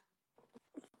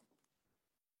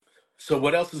 So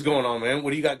what else is going on, man? What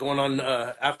do you got going on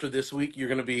after this week? You're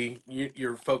gonna be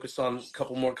you're focused on a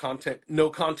couple more content. No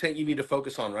content you need to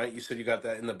focus on, right? You said you got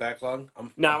that in the backlog.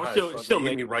 I'm Nah, we're high as fuck. It still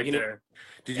hit me right making it there.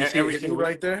 Did you see it every hit me single week.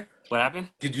 right there? What happened?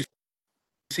 Did you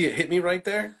see it hit me right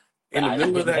there? In the it's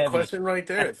middle of getting that heavy. question right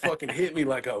there, it fucking hit me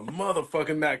like a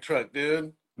motherfucking Mack truck,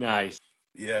 dude. Nice.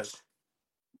 Yes.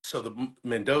 So the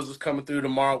Mendoza's coming through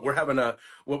tomorrow. We're having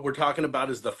what we're talking about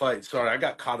is the fight. Sorry, I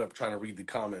got caught up trying to read the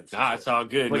comments and Nah, it's shit. all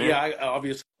good, But yeah, man. I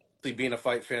obviously being a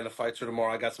fight fan, the fights are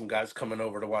tomorrow. I got some guys coming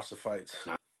over to watch the fights.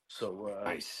 So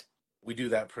Nice. we do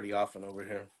that pretty often over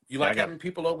here. You Yeah, I like got. having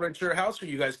people over at your house, or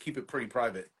you guys keep it pretty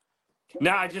private?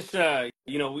 Nah, I just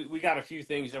we got a few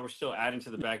things that we're still adding to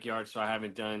the backyard, so I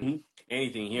haven't done Mhm.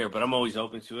 anything here. But I'm always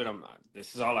open to it.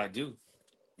 This is all I do.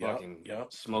 Yep, Fucking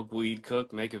yep. smoke weed,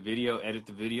 cook, make a video, edit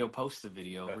the video, post the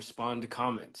video, respond to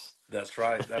comments. That's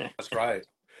right. That's right.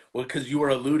 Well, because you were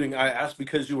alluding, I asked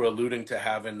because you were alluding to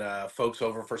having folks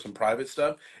over for some private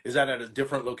stuff. Is that at a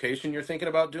different location you're thinking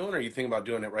about doing, or are you thinking about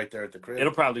doing it right there at the crib?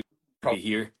 It'll probably be Probably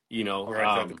here, right there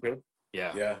at the crib.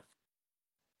 Yeah. Yeah.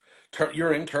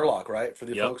 You're in Turlock, right? For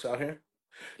the Yep. folks out here,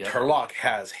 Yep. Turlock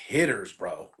has hitters,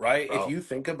 bro. Right? If Bro. you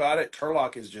think about it,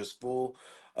 Turlock is just full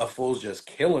of fools, just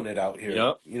killing it out here.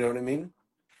 Yep. You know what I mean?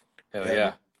 Hell Yeah.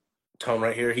 yeah. Tom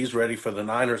right here, he's ready for the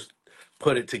Niners.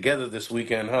 Put it together this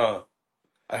weekend, huh?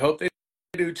 I hope they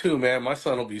do too, man. My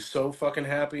son will be so fucking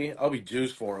happy. I'll be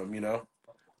juiced for him, you know.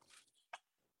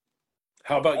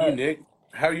 How about you, Uh, Nick?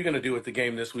 How are you going to do with the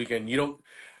game this weekend? You don't,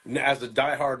 as a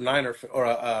diehard or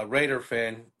a Raider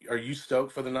fan, are you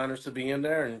stoked for the Niners to be in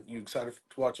there, and you excited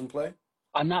to watch them play?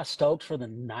 I'm not stoked for the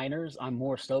Niners. I'm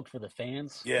more stoked for the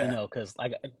fans, Yeah. because I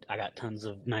got tons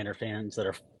of Niner fans that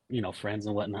are, friends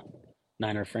and whatnot.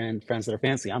 Friends that are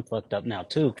fancy. I'm fucked up now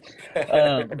too.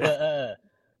 But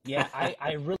yeah,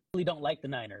 I really don't like the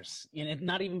Niners. And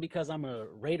not even because I'm a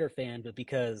Raider fan, but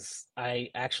because I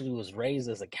actually was raised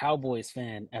as a Cowboys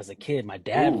fan as a kid. My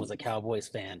dad Ooh. was a Cowboys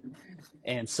fan.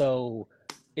 And so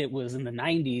it was in the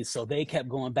 90s, so they kept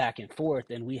going back and forth,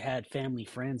 and we had family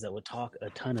friends that would talk a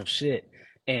ton of shit.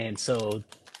 And so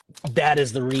that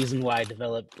is the reason why I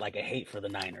developed like a hate for the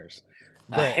Niners.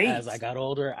 A But as I hate. got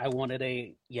older, I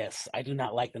wanted yes, I do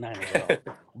not like the Niners at all.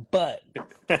 But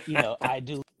you know, I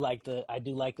do like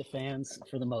the fans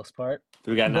for the most part.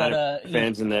 We got But Niner you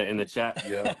fans in the chat.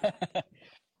 Yeah. know,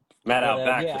 Matt but out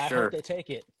back yeah, for I hope sure. they take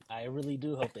it. I really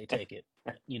do hope they take it.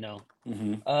 You know,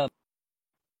 Hmm. um,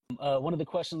 one of the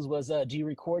questions was, do you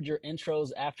record your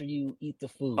intros after you eat the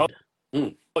Oh,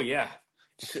 food? oh yeah.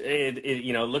 Just,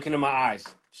 you know, look into my eyes.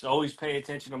 Just always pay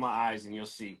attention to my eyes, and you'll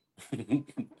see.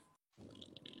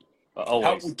 How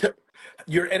Always.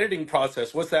 your editing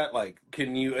process? What's that like?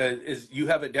 Can you is you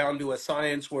have it down to a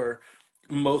science where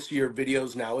most of your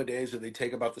videos nowadays do they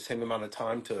take about the same amount of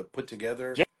time to put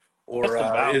together, or Just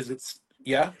about. is it?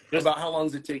 Yeah, Just about how long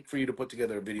does it take for you to put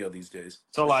together a video these days?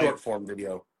 so A short like, form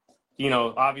video. you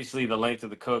know, obviously the length of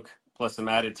the cook plus some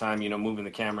added time, you know, moving the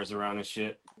cameras around and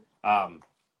shit.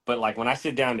 But like when I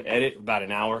sit down to edit, about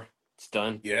an hour, it's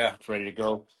done. Yeah. It's ready to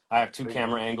go. I have two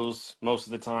camera angles most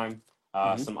of the time.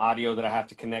 Hmm. Some audio that I have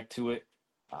to connect to it.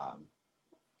 Um,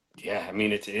 yeah, I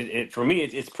mean, it for me,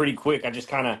 it's pretty quick.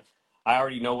 I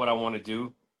already know what I want to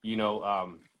do. You know,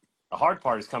 the hard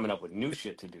part is coming up with new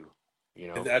shit to do. You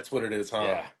know, That's what it is, huh?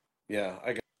 yeah,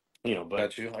 Yeah, you know, but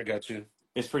got you. I got you.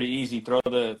 it's pretty easy. Throw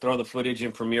the footage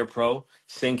in Premiere Pro,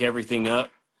 sync everything up,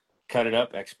 cut it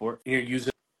up, export. You're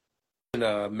using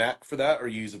a Mac for that, or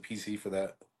you use a PC for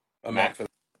that? A Mac Mac. for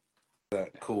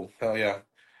that. Cool. Hell yeah.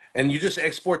 And you just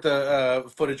export the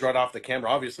footage right off the camera.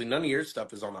 Obviously, none of your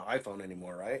stuff is on the iPhone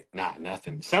anymore, right? Nah,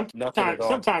 nothing. Nothing at all.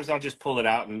 Sometimes I'll just pull it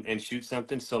out and shoot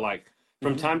something. So like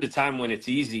from Hmm. time to time when it's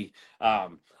easy,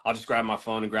 I'll just grab my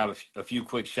phone and grab a few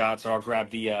quick shots, or I'll grab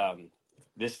the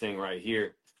this thing right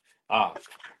here. Uh,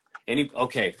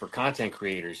 okay, for content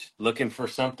creators looking for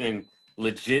something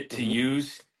legit to Hmm.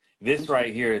 use, this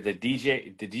right here, the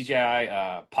DJI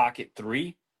Pocket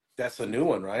 3. That's a new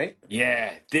one, right?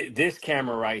 Yeah, this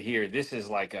camera right here, this is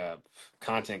like a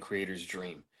content creator's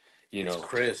dream. You It's know,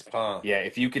 crisp, huh? yeah,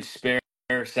 if you could spare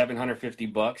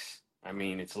 $750, I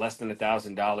mean, it's less than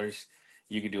 $1,000.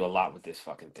 You could do a lot with this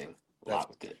fucking thing. A That's lot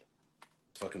with it.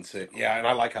 fucking sick. Yeah, and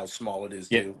I like how small it is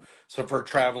Yeah. too. So for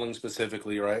traveling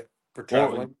specifically, right? For Or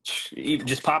traveling. even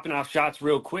just popping off shots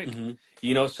real quick. Hmm.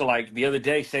 You know, so like the other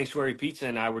day, Sanctuary Pizza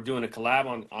and I were doing a collab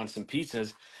on some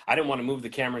pizzas. I didn't want to move the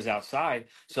cameras outside.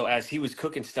 So as he was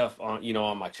cooking stuff on, you know,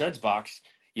 on my Chud's box,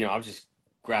 you know, I'll just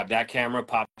grab that camera,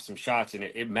 pop some shots, and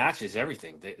it matches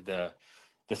everything.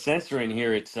 The sensor in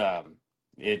here, it's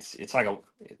like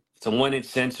it's a 1 inch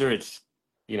sensor. It's,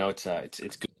 you know, it's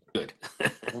good.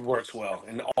 Works well.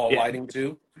 And all Yeah, lighting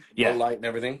too. Low yeah, light and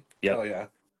everything. yep. Oh yeah.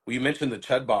 Well, you mentioned the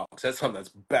Chud box. That's something that's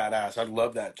badass. I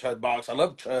love that Chud box. I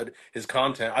love Chud, his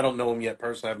content. I don't know him yet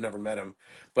personally. I've never met him.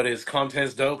 But his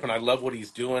content's dope and I love what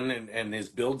he's doing and his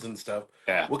builds and stuff.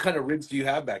 Yeah. What kind of rigs do you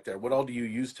have back there? What all do you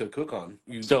use to cook on?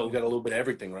 You So got a little bit of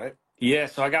everything, right? yeah,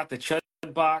 so I got the Chud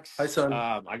Hi box. son.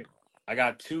 I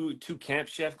got two Camp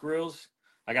Chef grills.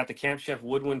 I got the Camp Chef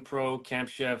Woodwind Pro, Camp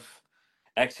Chef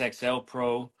XXL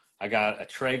Pro. I got a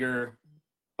Traeger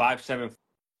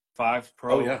 575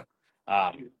 Oh Pro. yeah.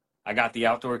 I got the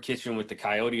outdoor kitchen with the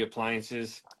Coyote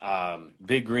appliances,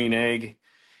 Big Green Egg,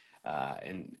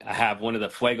 and I have one of the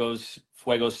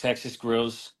Fuegos Texas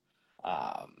grills.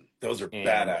 Those are And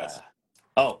badass.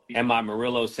 and my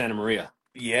Murillo Santa Maria.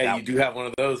 Yeah, That you do have one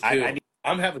of those I too.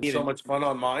 I'm having need so a much fun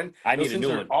on mine. I Those need a things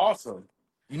new are one. awesome.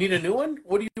 You need a new one?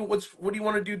 What do you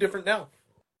want to do different now?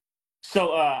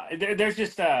 So there's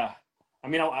just I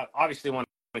mean I obviously want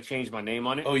to change my name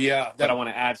on it, Oh yeah, but I that want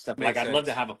to add stuff. Like makes I'd love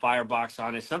to sense. have a firebox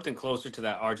on it, something closer to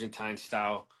that Argentine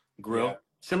style Yeah. grill,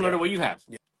 similar Yeah. to what you have.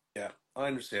 Yeah. Yeah. I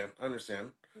understand. I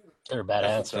understand. They're That's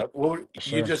badass what's for up. Well, you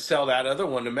sure. just sell that other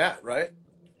one to Matt, right?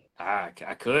 I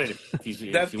could if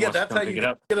That he yeah, wants to that's come how pick you it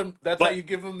up. get him. That's how But you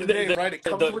give him the name, the right? It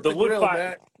comes with the the wood grill, fire.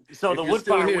 Matt. So If you're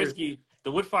still here.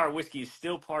 the wood fire whiskey is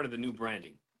still part of the new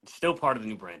branding. It's still part of the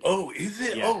new branding. Oh, is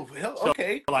it? Yeah. Oh, hell, So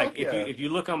okay. like Fuck yeah. if you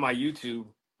look on my YouTube,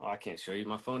 oh, I can't show you.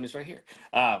 My phone is right here.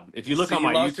 If you look See, on you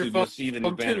my lost your YouTube, you'll phone see the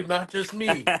new too. banner. Not just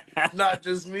me. Not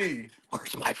just me.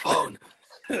 Where's my phone?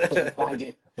 Couldn't find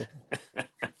it.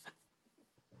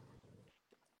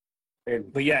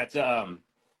 But yeah,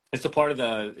 it's a part of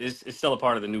it's still a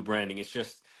part of the new branding. It's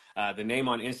just the name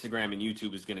on Instagram and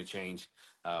YouTube is going to change.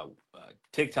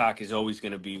 TikTok is always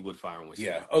going to be Woodfire and Whiskey.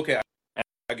 Yeah. Okay.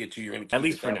 I get you. You're going to At keep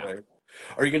least it for that now. way.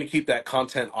 Are you going to keep that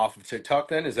content off of TikTok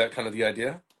then? Is that kind of the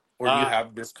idea? Or do you Uh,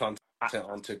 have this content I,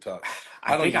 on TikTok?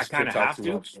 I I don't think I use kind of TikTok have too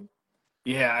to. much.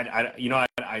 Yeah, you know,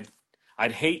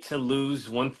 I'd hate to lose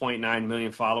 1.9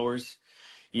 million followers.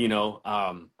 You know,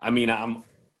 I mean,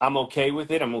 I'm okay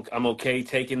with it. I'm okay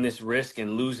taking this risk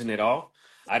and losing it all.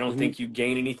 I don't Hmm. think you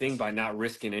gain anything by not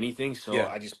risking anything. So Yeah.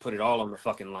 I just put it all on the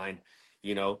fucking line.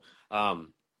 You know,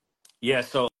 yeah.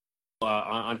 So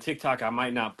on TikTok, I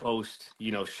might not post,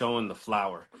 you know, showing the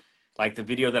flour. Like the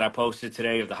video that I posted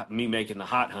today of me making the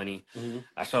hot honey, Hmm.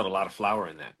 I showed a lot of flour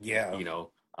in that. Yeah. You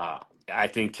know, I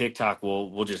think TikTok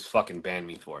will just fucking ban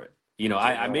me for it. You know,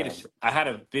 Damn. I had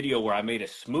a video where I made a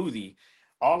smoothie.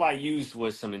 All I used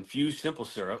was some infused simple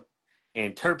syrup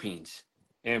and terpenes,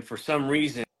 and for some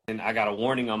reason I got a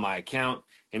warning on my account,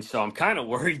 and so I'm kind of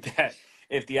worried that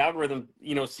if the algorithm,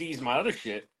 you know, sees my other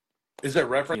shit, Is there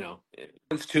reference you know,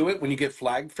 to it when you get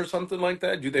flagged for something like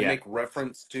that? Do they yeah, make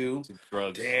reference to?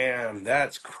 drugs. Damn,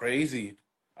 that's crazy.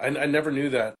 I never knew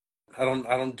that. I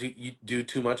don't do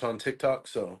too much on TikTok,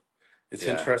 so it's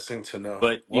Yeah, interesting to know.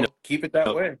 but you Well, keep it that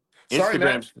know, way. Sorry,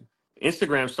 Matt. Instagram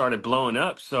Instagram started blowing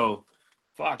up. So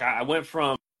fuck, I went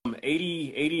from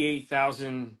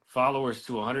 88,000 followers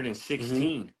to Hmm.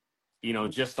 116, you know,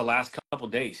 just the last couple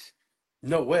days.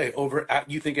 No way.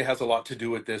 You think it has a lot to do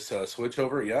with this switch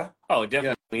over? Yeah. Oh, it Yeah.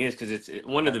 definitely is because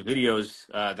one of the videos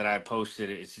that I posted.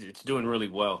 It's doing really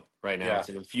well right now. Yeah. It's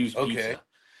an infused Okay. pizza,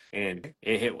 and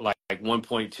it hit like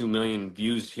 1.2 million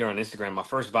views here on Instagram. My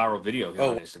first viral video here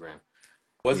on Oh, Instagram.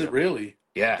 was You it know, really?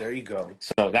 yeah. There you go.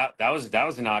 So that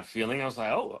was an odd feeling. I was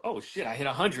like, oh shit, I hit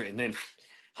 100, and then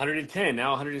 110,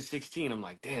 now 116. I'm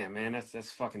like, damn man,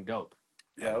 that's fucking dope.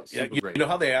 Yeah. Yeah. Super You great. know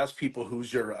how they ask people who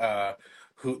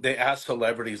they ask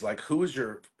celebrities like who is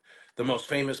the most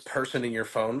famous person in your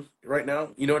phone right now?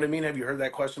 You know what I mean? Have you heard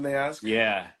that question they ask?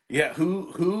 Yeah, Yeah,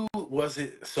 who was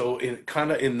it? So in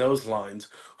kind of in those lines,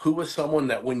 who was someone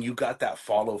that when you got that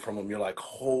follow from them, you're like,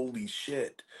 holy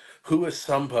shit. Who is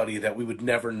somebody that we would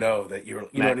never know that you know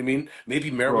Matt what I mean?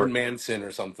 Maybe Marilyn Short. Manson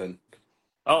or something.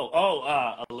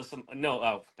 Alyssa, no,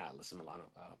 not Alyssa Milano.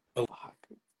 Fuck.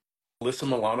 Alyssa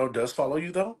Milano does follow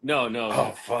you though? No, no, Oh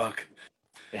no. fuck.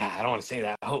 Yeah, I don't want to say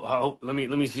that. Let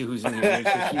me see who's in here. Make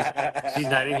sure she's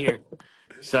not in here.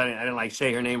 So I didn't like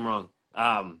say her name wrong.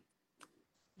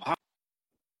 Why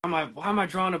why am I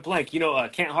drawing a blank? You know,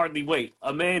 can't hardly wait.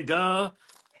 Amanda,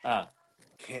 uh,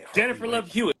 Can't hardly Jennifer wait. Love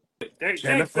Hewitt. There, thanks,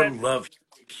 Jennifer man. Love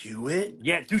Hewitt?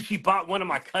 Yeah, dude, she bought one of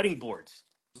my cutting boards.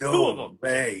 Two of No them.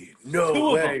 way. No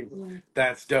Two of them. way.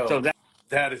 That's So dope.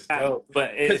 That is dope.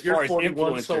 but Because as you're far as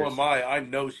 41, so influencers, am I. I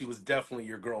know she was definitely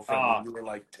your girlfriend when uh, you were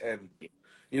like 10.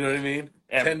 You know what I mean?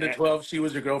 ev- 10 to ev- 12, she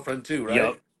was your girlfriend too, right?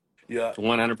 yup, Yeah.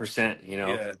 100%. You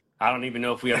know, Yeah. I don't even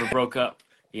know if we ever broke up.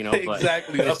 You know, but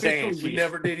Exactly. just saying, Officially, we she.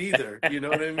 never did either. You know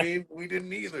what I mean? We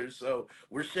didn't either. So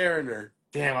we're sharing her.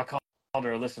 Damn, I called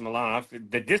her Alyssa Milano.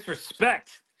 The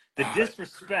disrespect, the Ah,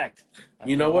 disrespect.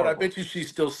 you That's know what? I horrible. bet you she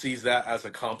still sees that as a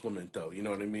compliment, though. You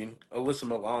know what I mean? Alyssa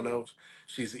Milano,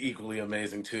 she's equally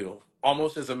amazing too.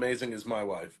 Almost as amazing as my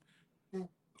wife.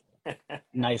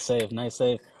 Nice save, nice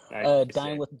save. I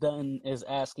Dine say, with Dunn is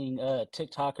asking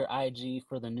TikTok or IG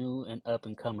for the new and up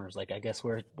and comers. Like, I guess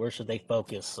where should they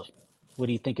focus? What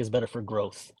do you think is better for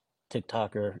growth,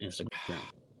 TikTok or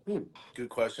Instagram? Good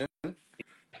question.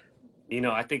 you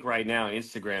know, I think right now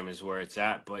Instagram is where it's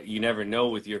at, but you never know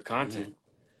with your content. Mhm.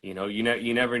 You know, you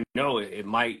never know. It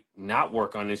might not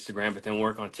work on Instagram, but then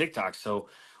work on TikTok. So,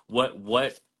 what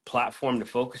platform to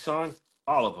focus on?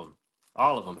 All of them,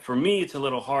 all of them. For me, it's a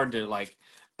little hard to like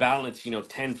balance. You know,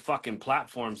 10 fucking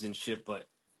platforms and shit, but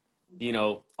you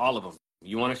know, all of them.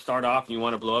 You want to start off and you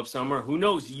want to blow up somewhere. Who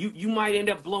knows? You might end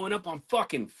up blowing up on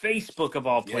fucking Facebook of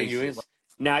all Yeah, you places. ain't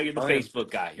Now you're the lying.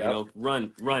 Facebook guy. You Yep. know,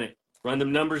 run it, run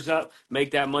them numbers up, make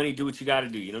that money, do what you got to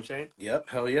do. You know what I'm saying? Yep.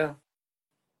 Hell yeah.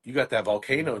 You got that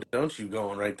volcano, don't you,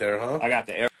 going right there, huh? I got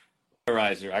the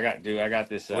airizer. I got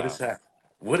this. What is that?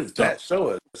 What is So that?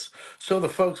 Show us. Show the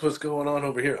folks what's going on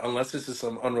over here. Unless this is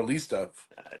some unreleased stuff.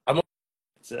 I'm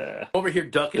it's over here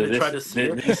ducking so to try to see it.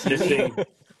 You this see me?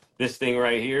 this thing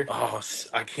right here. Oh,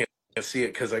 I can't see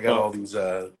it because I got So all these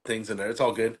things in there. It's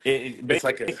all good. it It's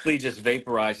like a. basically just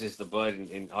vaporizes the bud,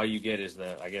 and all you get is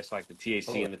I guess like the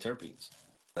THC Oh, and the terpenes.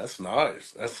 that's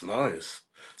nice. That's nice.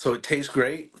 So it tastes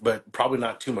great, but probably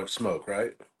not too much smoke,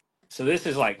 right? So this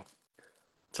is like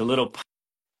it's a little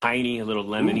piney, a little Ooh.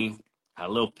 lemony, a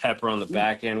little pepper on the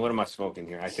back end. What am I smoking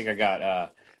here? I think I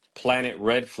got Planet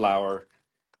Red Flower,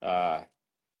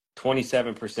 27%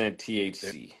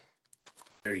 THC.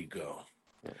 There you go.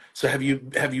 So have you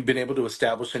been able to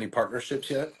establish any partnerships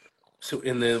yet? So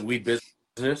in the weed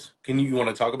business, you want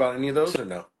to talk about any of those or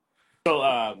no? So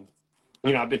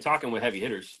you know, I've been talking with heavy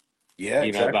hitters, Yeah,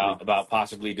 you know, exactly. about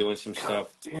possibly doing some God stuff.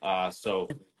 damn. So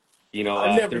you know,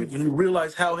 I never through even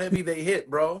realized how heavy they hit,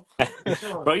 bro.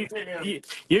 bro, God damn.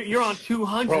 you're on Bro,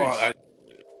 200s.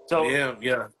 So,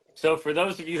 Yeah. so for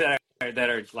those of you that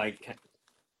are like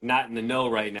not in the know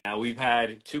right now, we've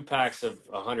had 2 packs of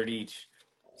 100 each,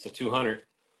 so 200,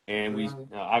 and we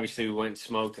obviously we went and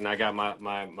smoked, and I got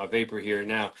my vapor here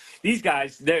now. These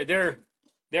guys, they're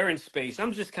in space.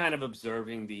 I'm just kind of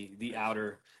observing the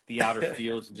outer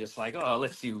fields, and just like, oh,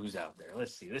 let's see who's out there.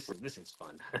 Let's see. This is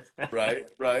fun. Right.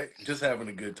 Just having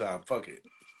a good time. Fuck it.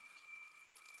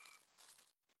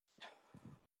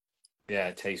 Yeah,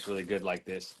 it tastes really good like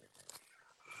this.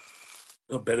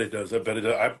 I bet it does.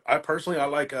 I personally, I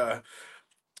like. I've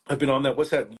been on that. What's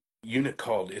that unit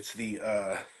called? It's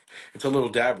it's a little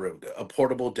dab rig, a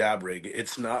portable dab rig.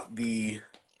 It's not the.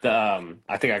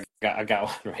 I think I got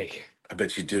one right here. I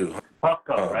bet you do.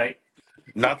 Puffco, right?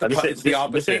 Not the. It's the This ain't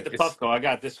opposite. the Puffco. I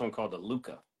got this one called the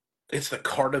Luca. It's the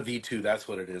Carta V2. That's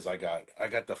what it is. I got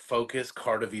the Focus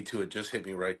Carta V2. It just hit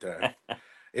me right there.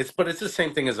 But it's the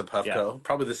same thing as a Puffco. Yeah.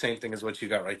 Probably the same thing as what you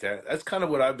got right there. That's kind of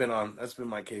what I've been on. That's been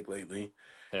my cake lately.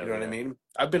 Hell You know what I yeah. mean?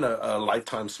 I've been a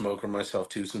lifetime smoker myself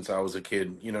too since I was a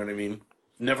kid. You know what I mean?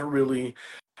 Never really.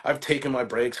 I've taken my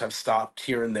breaks. I've stopped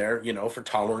here and there, for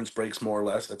tolerance breaks more or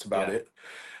less. That's about Yeah. it.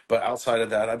 But outside of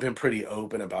that, I've been pretty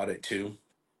open about it too.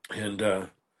 And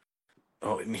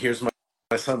and here's my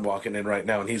son walking in right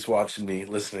now, and he's watching me,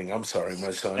 listening. I'm sorry,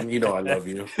 my son. You know I love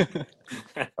you.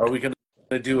 Are we gonna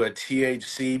do a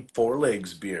THC Four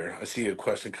Legs beer? I see a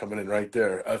question coming in right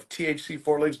there. A THC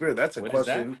Four Legs beer. That's a What is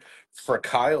that? question for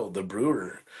Kyle, the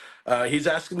brewer. He's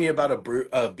asking me about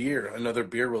another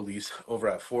beer release over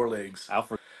at Four Legs.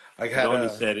 Alfred I had Donnie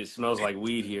said it smells like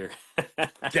weed here.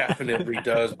 definitely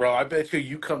does, bro. I bet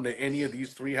you come to any of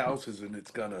these three houses and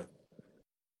it's gonna.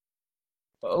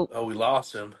 Oh, Oh, we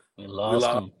lost him. we lost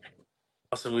him.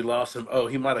 We lost him. Oh,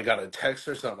 he might have got a text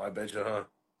or something. I bet you, huh?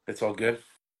 It's all good.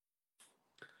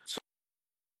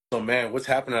 So, man, what's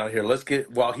happening out here? Let's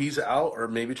get, while he's out or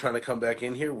maybe trying to come back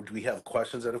in here, do we have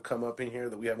questions that have come up in here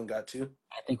that we haven't got to?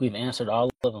 I think we've answered all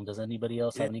of them. Does anybody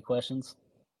else have any questions?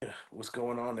 What's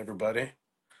going on, everybody?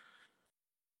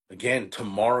 Again,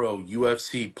 tomorrow,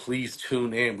 UFC, please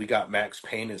tune in. We got Max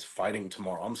Payne is fighting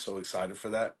tomorrow. I'm so excited for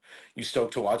that. You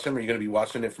stoked to watch him? Are you going to be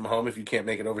watching it from home if you can't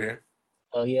make it over here?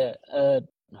 Oh yeah.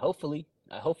 Hopefully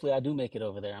I do make it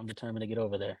over there. I'm determined to get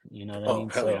over there. You know what I Oh, mean?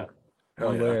 hell So yeah. Hell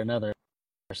one way yeah. or another.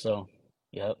 So,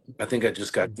 yep. I think I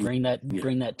just got you. Bring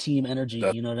that team energy.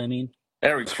 That- You know what I mean?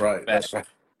 There we go. That's right. That's right.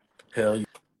 Hell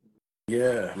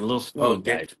yeah. A little Oh, stoned,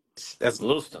 yeah. guys. That's A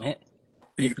little stoned. Man,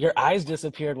 your eyes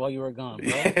disappeared while you were gone,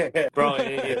 bro. Bro,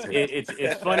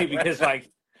 it's funny because like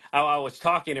I was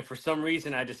talking and for some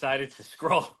reason I decided to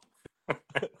scroll.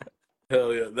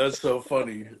 Hell yeah, that's so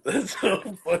funny. That's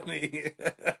so funny.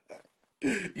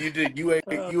 You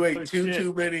ate Shit.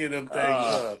 too many of them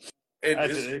things. And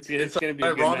It's gonna be a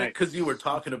good ironic night. because you were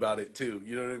talking about it too.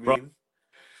 You know what I Bro, mean?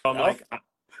 I'm like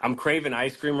I'm craving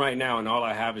ice cream right now, and all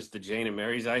I have is the Jane and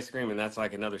Mary's ice cream, and that's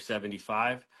like another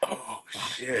 75. Oh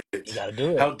shit! You gotta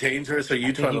do it. How dangerous are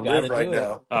you trying to you gotta live right do it.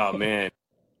 now? Oh man,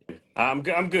 I'm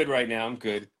good right now. I'm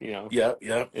good. Yeah.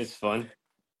 It's fun.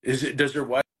 Does your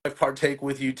wife partake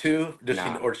with you too? Does she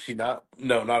Nah. or does she not?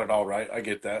 No, not at all. Right? I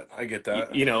get that. My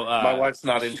My wife's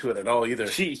not into it at all either.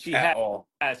 she At all.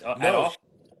 has at No, all.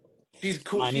 she's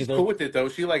cool. Mine She's either. cool with it though.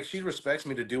 She respects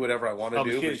me to do whatever I want to Oh, but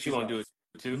do. she But she's won't not. do it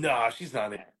too. Nah, she's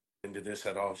not into this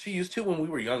at all. She used to when we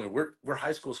were younger. We're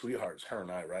high school sweethearts, her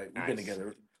and I, right? We've been Nice.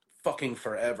 together fucking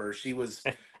forever. She was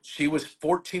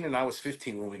 14 and I was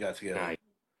 15 when we got together.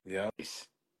 Nice.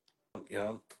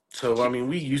 Yeah. So I mean,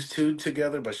 we used to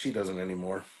together, but she doesn't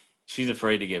anymore. She's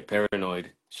afraid to get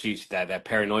paranoid. She's that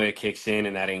paranoia kicks in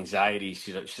and that anxiety.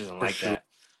 She doesn't like sure. that.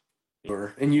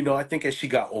 And I think as she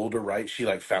got older, right, she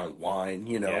like found wine.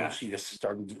 Yeah. She just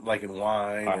started liking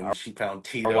wine, and she found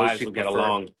Tito's. Our wives She will get preferred-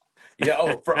 along. Yeah.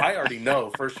 Oh, I already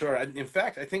know for sure. In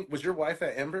fact, I think was your wife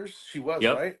at Embers? She was,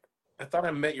 Yep. right? I thought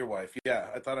I met your wife. Yeah,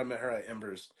 I thought I met her at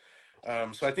Embers.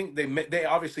 So I think they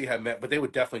obviously have met, but they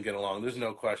would definitely get along. There's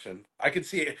no question. I could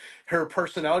see her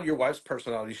personality. Your wife's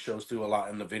personality shows through a lot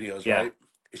in the videos, Yeah. right?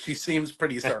 She seems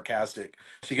pretty sarcastic.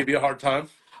 She give you a hard time.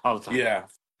 All the time. Yeah,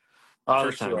 All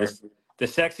for the time. sure. The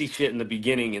sexy shit in the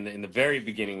beginning, in the very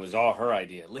beginning, was all her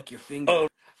idea. Lick your finger. Oh,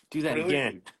 do that really?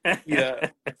 again. Yeah.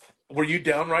 Were you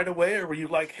down right away, or were you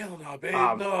like, hell no, babe,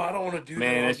 no, I don't want to do that.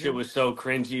 Man, that shit was so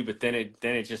cringy, but then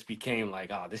it just became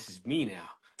like, oh, this is me now.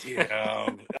 Yeah.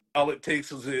 All it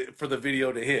takes is for the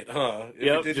video to hit, huh? If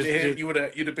Yep, it didn't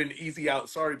hit, you'd have been easy out.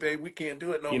 Sorry, babe, we can't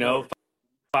do it no more.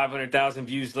 500,000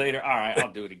 views later. All right,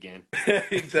 I'll do it again.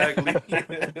 Exactly.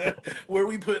 Where are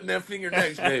we putting that finger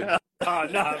next, babe? Oh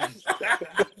no,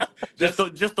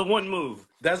 just the one move.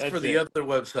 That's for the other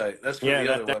website. That's for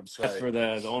the other website. That's for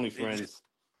the OnlyFriends.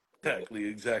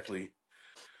 Exactly.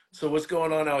 So what's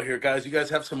going on out here, guys? You guys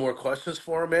have some more questions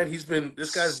for him, man?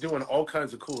 This guy's doing all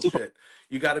kinds of cool Super shit.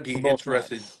 You got to be Bowl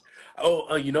interested. snacks.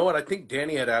 Oh, you know what? I think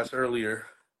Danny had asked earlier.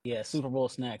 Yeah, Super Bowl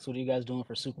snacks. What are you guys doing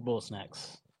for Super Bowl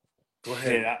snacks? Go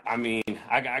Shit, ahead. I mean,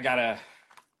 I gotta.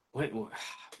 Wait,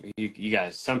 you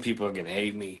guys, some people are gonna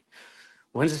hate me.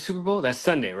 When's the Super Bowl? That's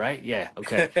Sunday, right? Yeah.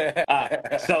 Okay.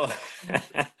 So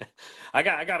I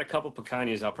got a couple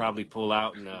picanhas I'll probably pull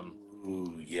out and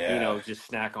Ooh, yeah. just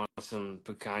snack on some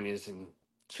picanhas and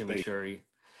There you chimichurri,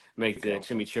 make the go.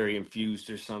 chimichurri infused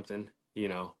or something.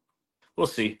 We'll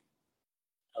see.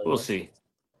 Oh We'll yeah, see.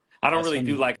 I don't that's really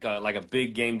do funny. like a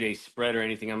big game day spread or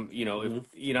anything. If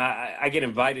Mhm. I get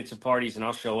invited to parties and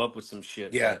I'll show up with some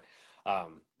shit, Yeah. but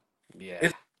um,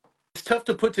 yeah, It's tough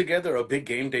to put together a big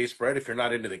game day spread if you're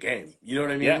not into the game. You know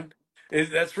what I yeah. mean?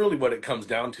 That's really what it comes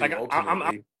down Like to I'm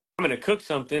ultimately. gonna cook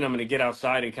something. I'm gonna get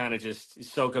outside and kind of just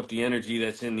soak up the energy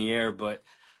that's in the air. But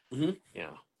Hmm. you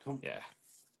know, yeah.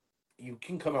 You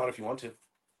can come out if you want to.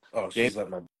 Oh, Game she's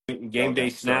letting my game dog day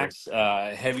out. Sorry. snacks,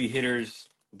 heavy hitters,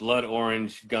 blood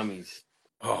orange gummies.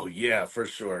 Oh yeah, for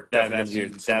sure. Definitely gonna be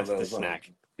eating some of That's the those. Huh?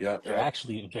 snack. Yeah, They're yeah.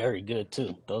 actually very good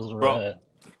too. Those were Bro,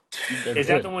 they're is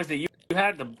that the good. ones that you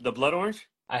had the blood orange?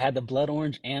 I had the blood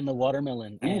orange and the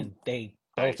watermelon, Ooh, and they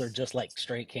both are Nice. just like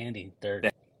straight candy. They're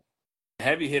The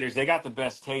heavy hitters, they got the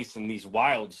best taste, and these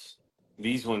wilds,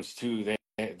 these ones too,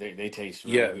 they taste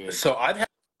really yeah. good. So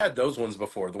had those ones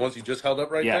before. The ones you just held up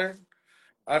right Yeah. there.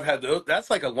 I've had those. That's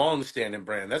like a long-standing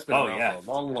brand. That's been Oh around for yeah. a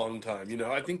long, long time.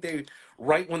 I think they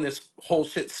right when this whole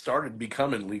shit started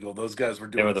becoming legal, those guys were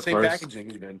They were doing the same first.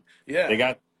 packaging even. They Yeah.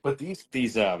 got But these,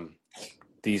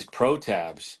 these pro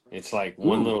tabs. It's like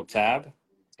one ooh, little tab,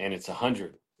 and it's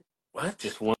 100. what?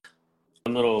 Just one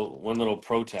little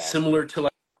pro tab. Similar to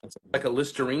like a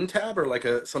Listerine tab or like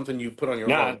a something you put on your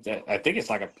Nah, lung? I think it's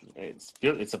like it's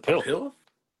a A pill. pill?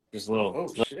 Just a little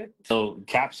Oh shit. little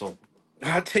capsule.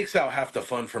 That takes out half the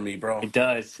fun for me, bro. It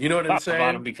does. You know what I'm Thought about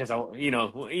them saying? because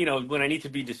when I need to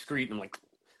be discreet, I'm like,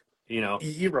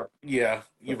 You're right. Yeah,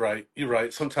 you're right. You're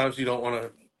right. Sometimes you don't want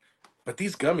to, but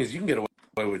these gummies, you can get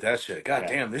away with that shit. God yeah.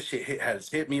 damn, this shit has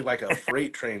hit me like a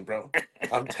freight train, bro.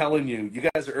 I'm telling you. You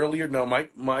guys earlier, no, my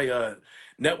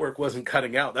network wasn't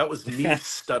cutting out. That was me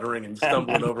stuttering and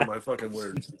stumbling over my fucking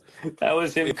words. That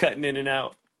was him cutting in and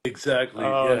out. Exactly.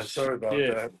 Oh Yeah, sorry about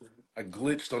shit. that. I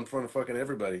glitched on front of fucking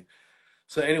everybody.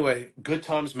 So anyway, good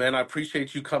times, man. I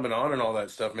appreciate you coming on and all that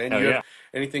stuff, man. Hell You have yeah.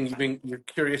 anything you're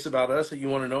curious about us that you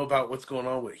want to know about what's going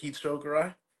on with Heat Stroke or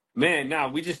I? Man, nah,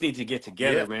 we just need to get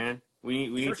together, Yeah, man. We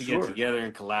for need to get sure. together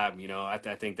and collab.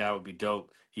 I think that would be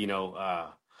dope.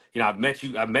 I've met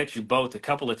you both a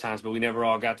couple of times, but we never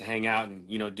all got to hang out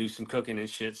and do some cooking and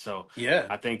shit. So Yeah,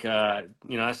 I think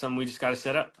that's something we just got to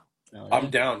set up. oh I'm yeah,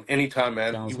 down anytime,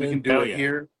 man. sounds We can good. do Hell it yeah.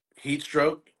 here. Heat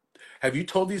Stroke. Have you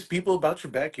told these people about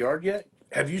your backyard yet?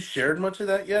 Have you shared much of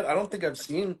that yet? I don't think I've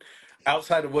seen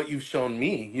outside of what you've shown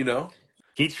me.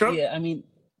 Heat stroke? Yeah, I mean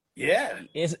Yeah. What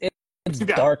it's you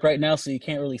got? dark right now, so you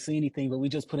can't really see anything. But we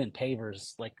just put in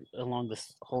pavers like along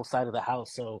this whole side of the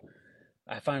house. So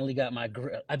I finally got my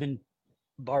grill. I've been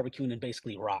barbecuing in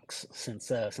basically rocks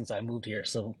since I moved here.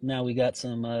 So now we got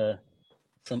some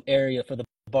area for the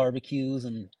barbecues,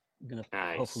 and I'm gonna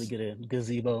hopefully Nice. get a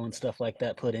gazebo and stuff like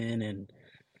that put in, and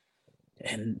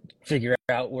figure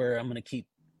out where I'm gonna keep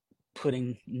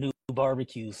putting new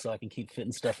barbecues so I can keep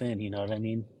fitting stuff in. You know what I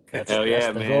mean? That's Hell that's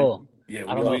yeah, the man. goal. Yeah,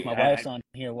 I don't know if my wife's I, on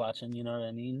here watching. You know what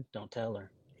I mean? Don't tell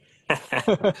her.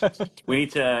 we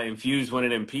need to infuse one of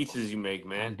them pizzas you make, I'm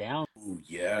man. down. ooh,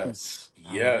 yes,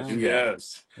 I'm yes, Do down. that.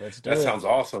 yes. Let's That do it. sounds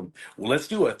awesome. Well, let's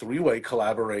do a three-way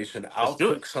collaboration. Let's I'll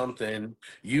do it. cook something,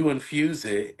 you infuse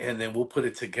it, and then we'll put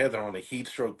it together on a heat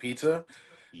stroke pizza.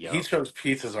 Heat Yup. stroke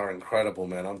pizzas are incredible,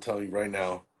 man. I'm telling you right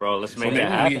now. Bro, let's Let's Or make make that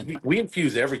it maybe happen. happen. we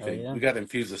infuse Oh everything. yeah, We got to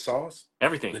infuse the sauce,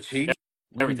 Everything. the cheese,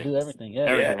 we can Everything. do everything. Yeah.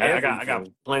 yeah, Everything. I got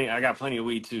everything. plenty of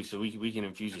weed too, so we can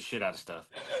infuse the shit out of stuff.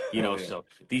 Hell yeah. So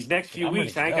these next few I'm ready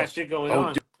weeks to I ain't got go. shit going Oh,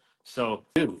 on. So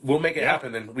dude, we'll make it yeah.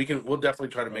 happen. Then we'll definitely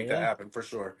try to Oh make that yeah. happen for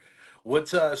sure.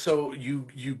 What's so you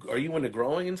are you into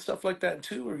growing and stuff like that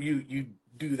too, or you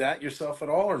do that yourself at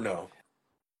all, or no?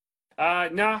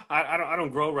 Nah, I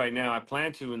don't grow right now. I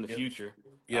plan to in the Yep. future.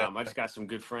 Yeah, I just got some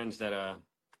good friends that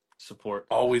support.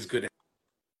 always good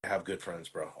to have good friends,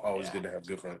 bro. Always Yeah. good to have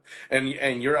good friends.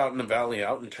 And you're out in the valley,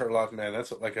 out in Turlock, man.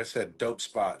 That's like I said, dope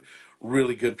spot.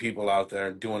 Really good people out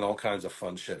there doing all kinds of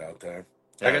fun shit out there.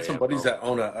 I Hell got some yeah, buddies bro. that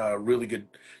own a really good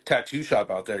tattoo shop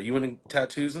out there. You into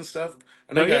tattoos and stuff?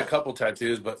 I know Hell you got a yeah. couple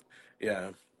tattoos, but yeah,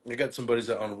 I got some buddies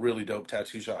that own a really dope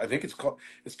tattoo shop. I think it's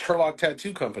Turlock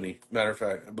Tattoo Company. Matter of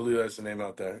fact, I believe that's the name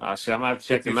out there. So I'm gonna have to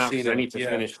check If them you've out seen because I it, need to yeah,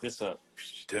 finish this up.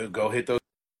 dude, go hit those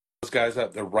guys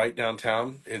up. They're right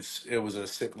downtown. It was a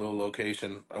sick little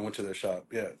location. I went to their shop.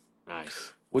 Yeah.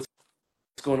 Nice. What's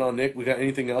going on, Nick? We got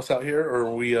anything else out here, or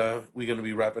are we going to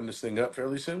be wrapping this thing up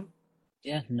fairly soon?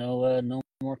 Yeah, no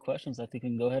more questions. I think we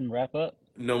can go ahead and wrap up.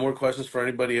 No more questions for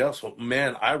anybody else. Well,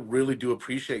 man, I really do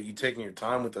appreciate you taking your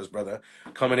time with us, brother.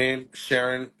 Coming in,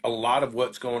 sharing a lot of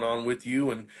what's going on with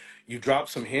you, and you dropped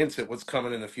some hints at what's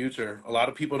coming in the future. A lot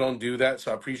of people don't do that,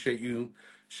 so I appreciate you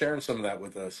sharing some of that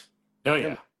with us. Oh Yeah,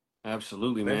 yeah,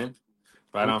 absolutely, man. man.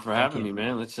 Right on for Thank having you. me,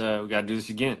 man. Let's we gotta do this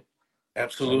again. Oh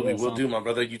Absolutely, yeah, we'll do, my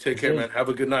brother. You take sounds care, good. man. Have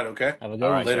a good night, okay? Have a All good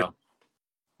right, one. Later, y'all.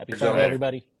 Happy y'all. Friday,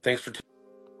 everybody. Thanks for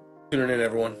tuning in,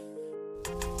 everyone.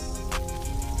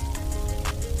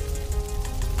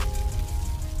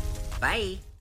 Bye.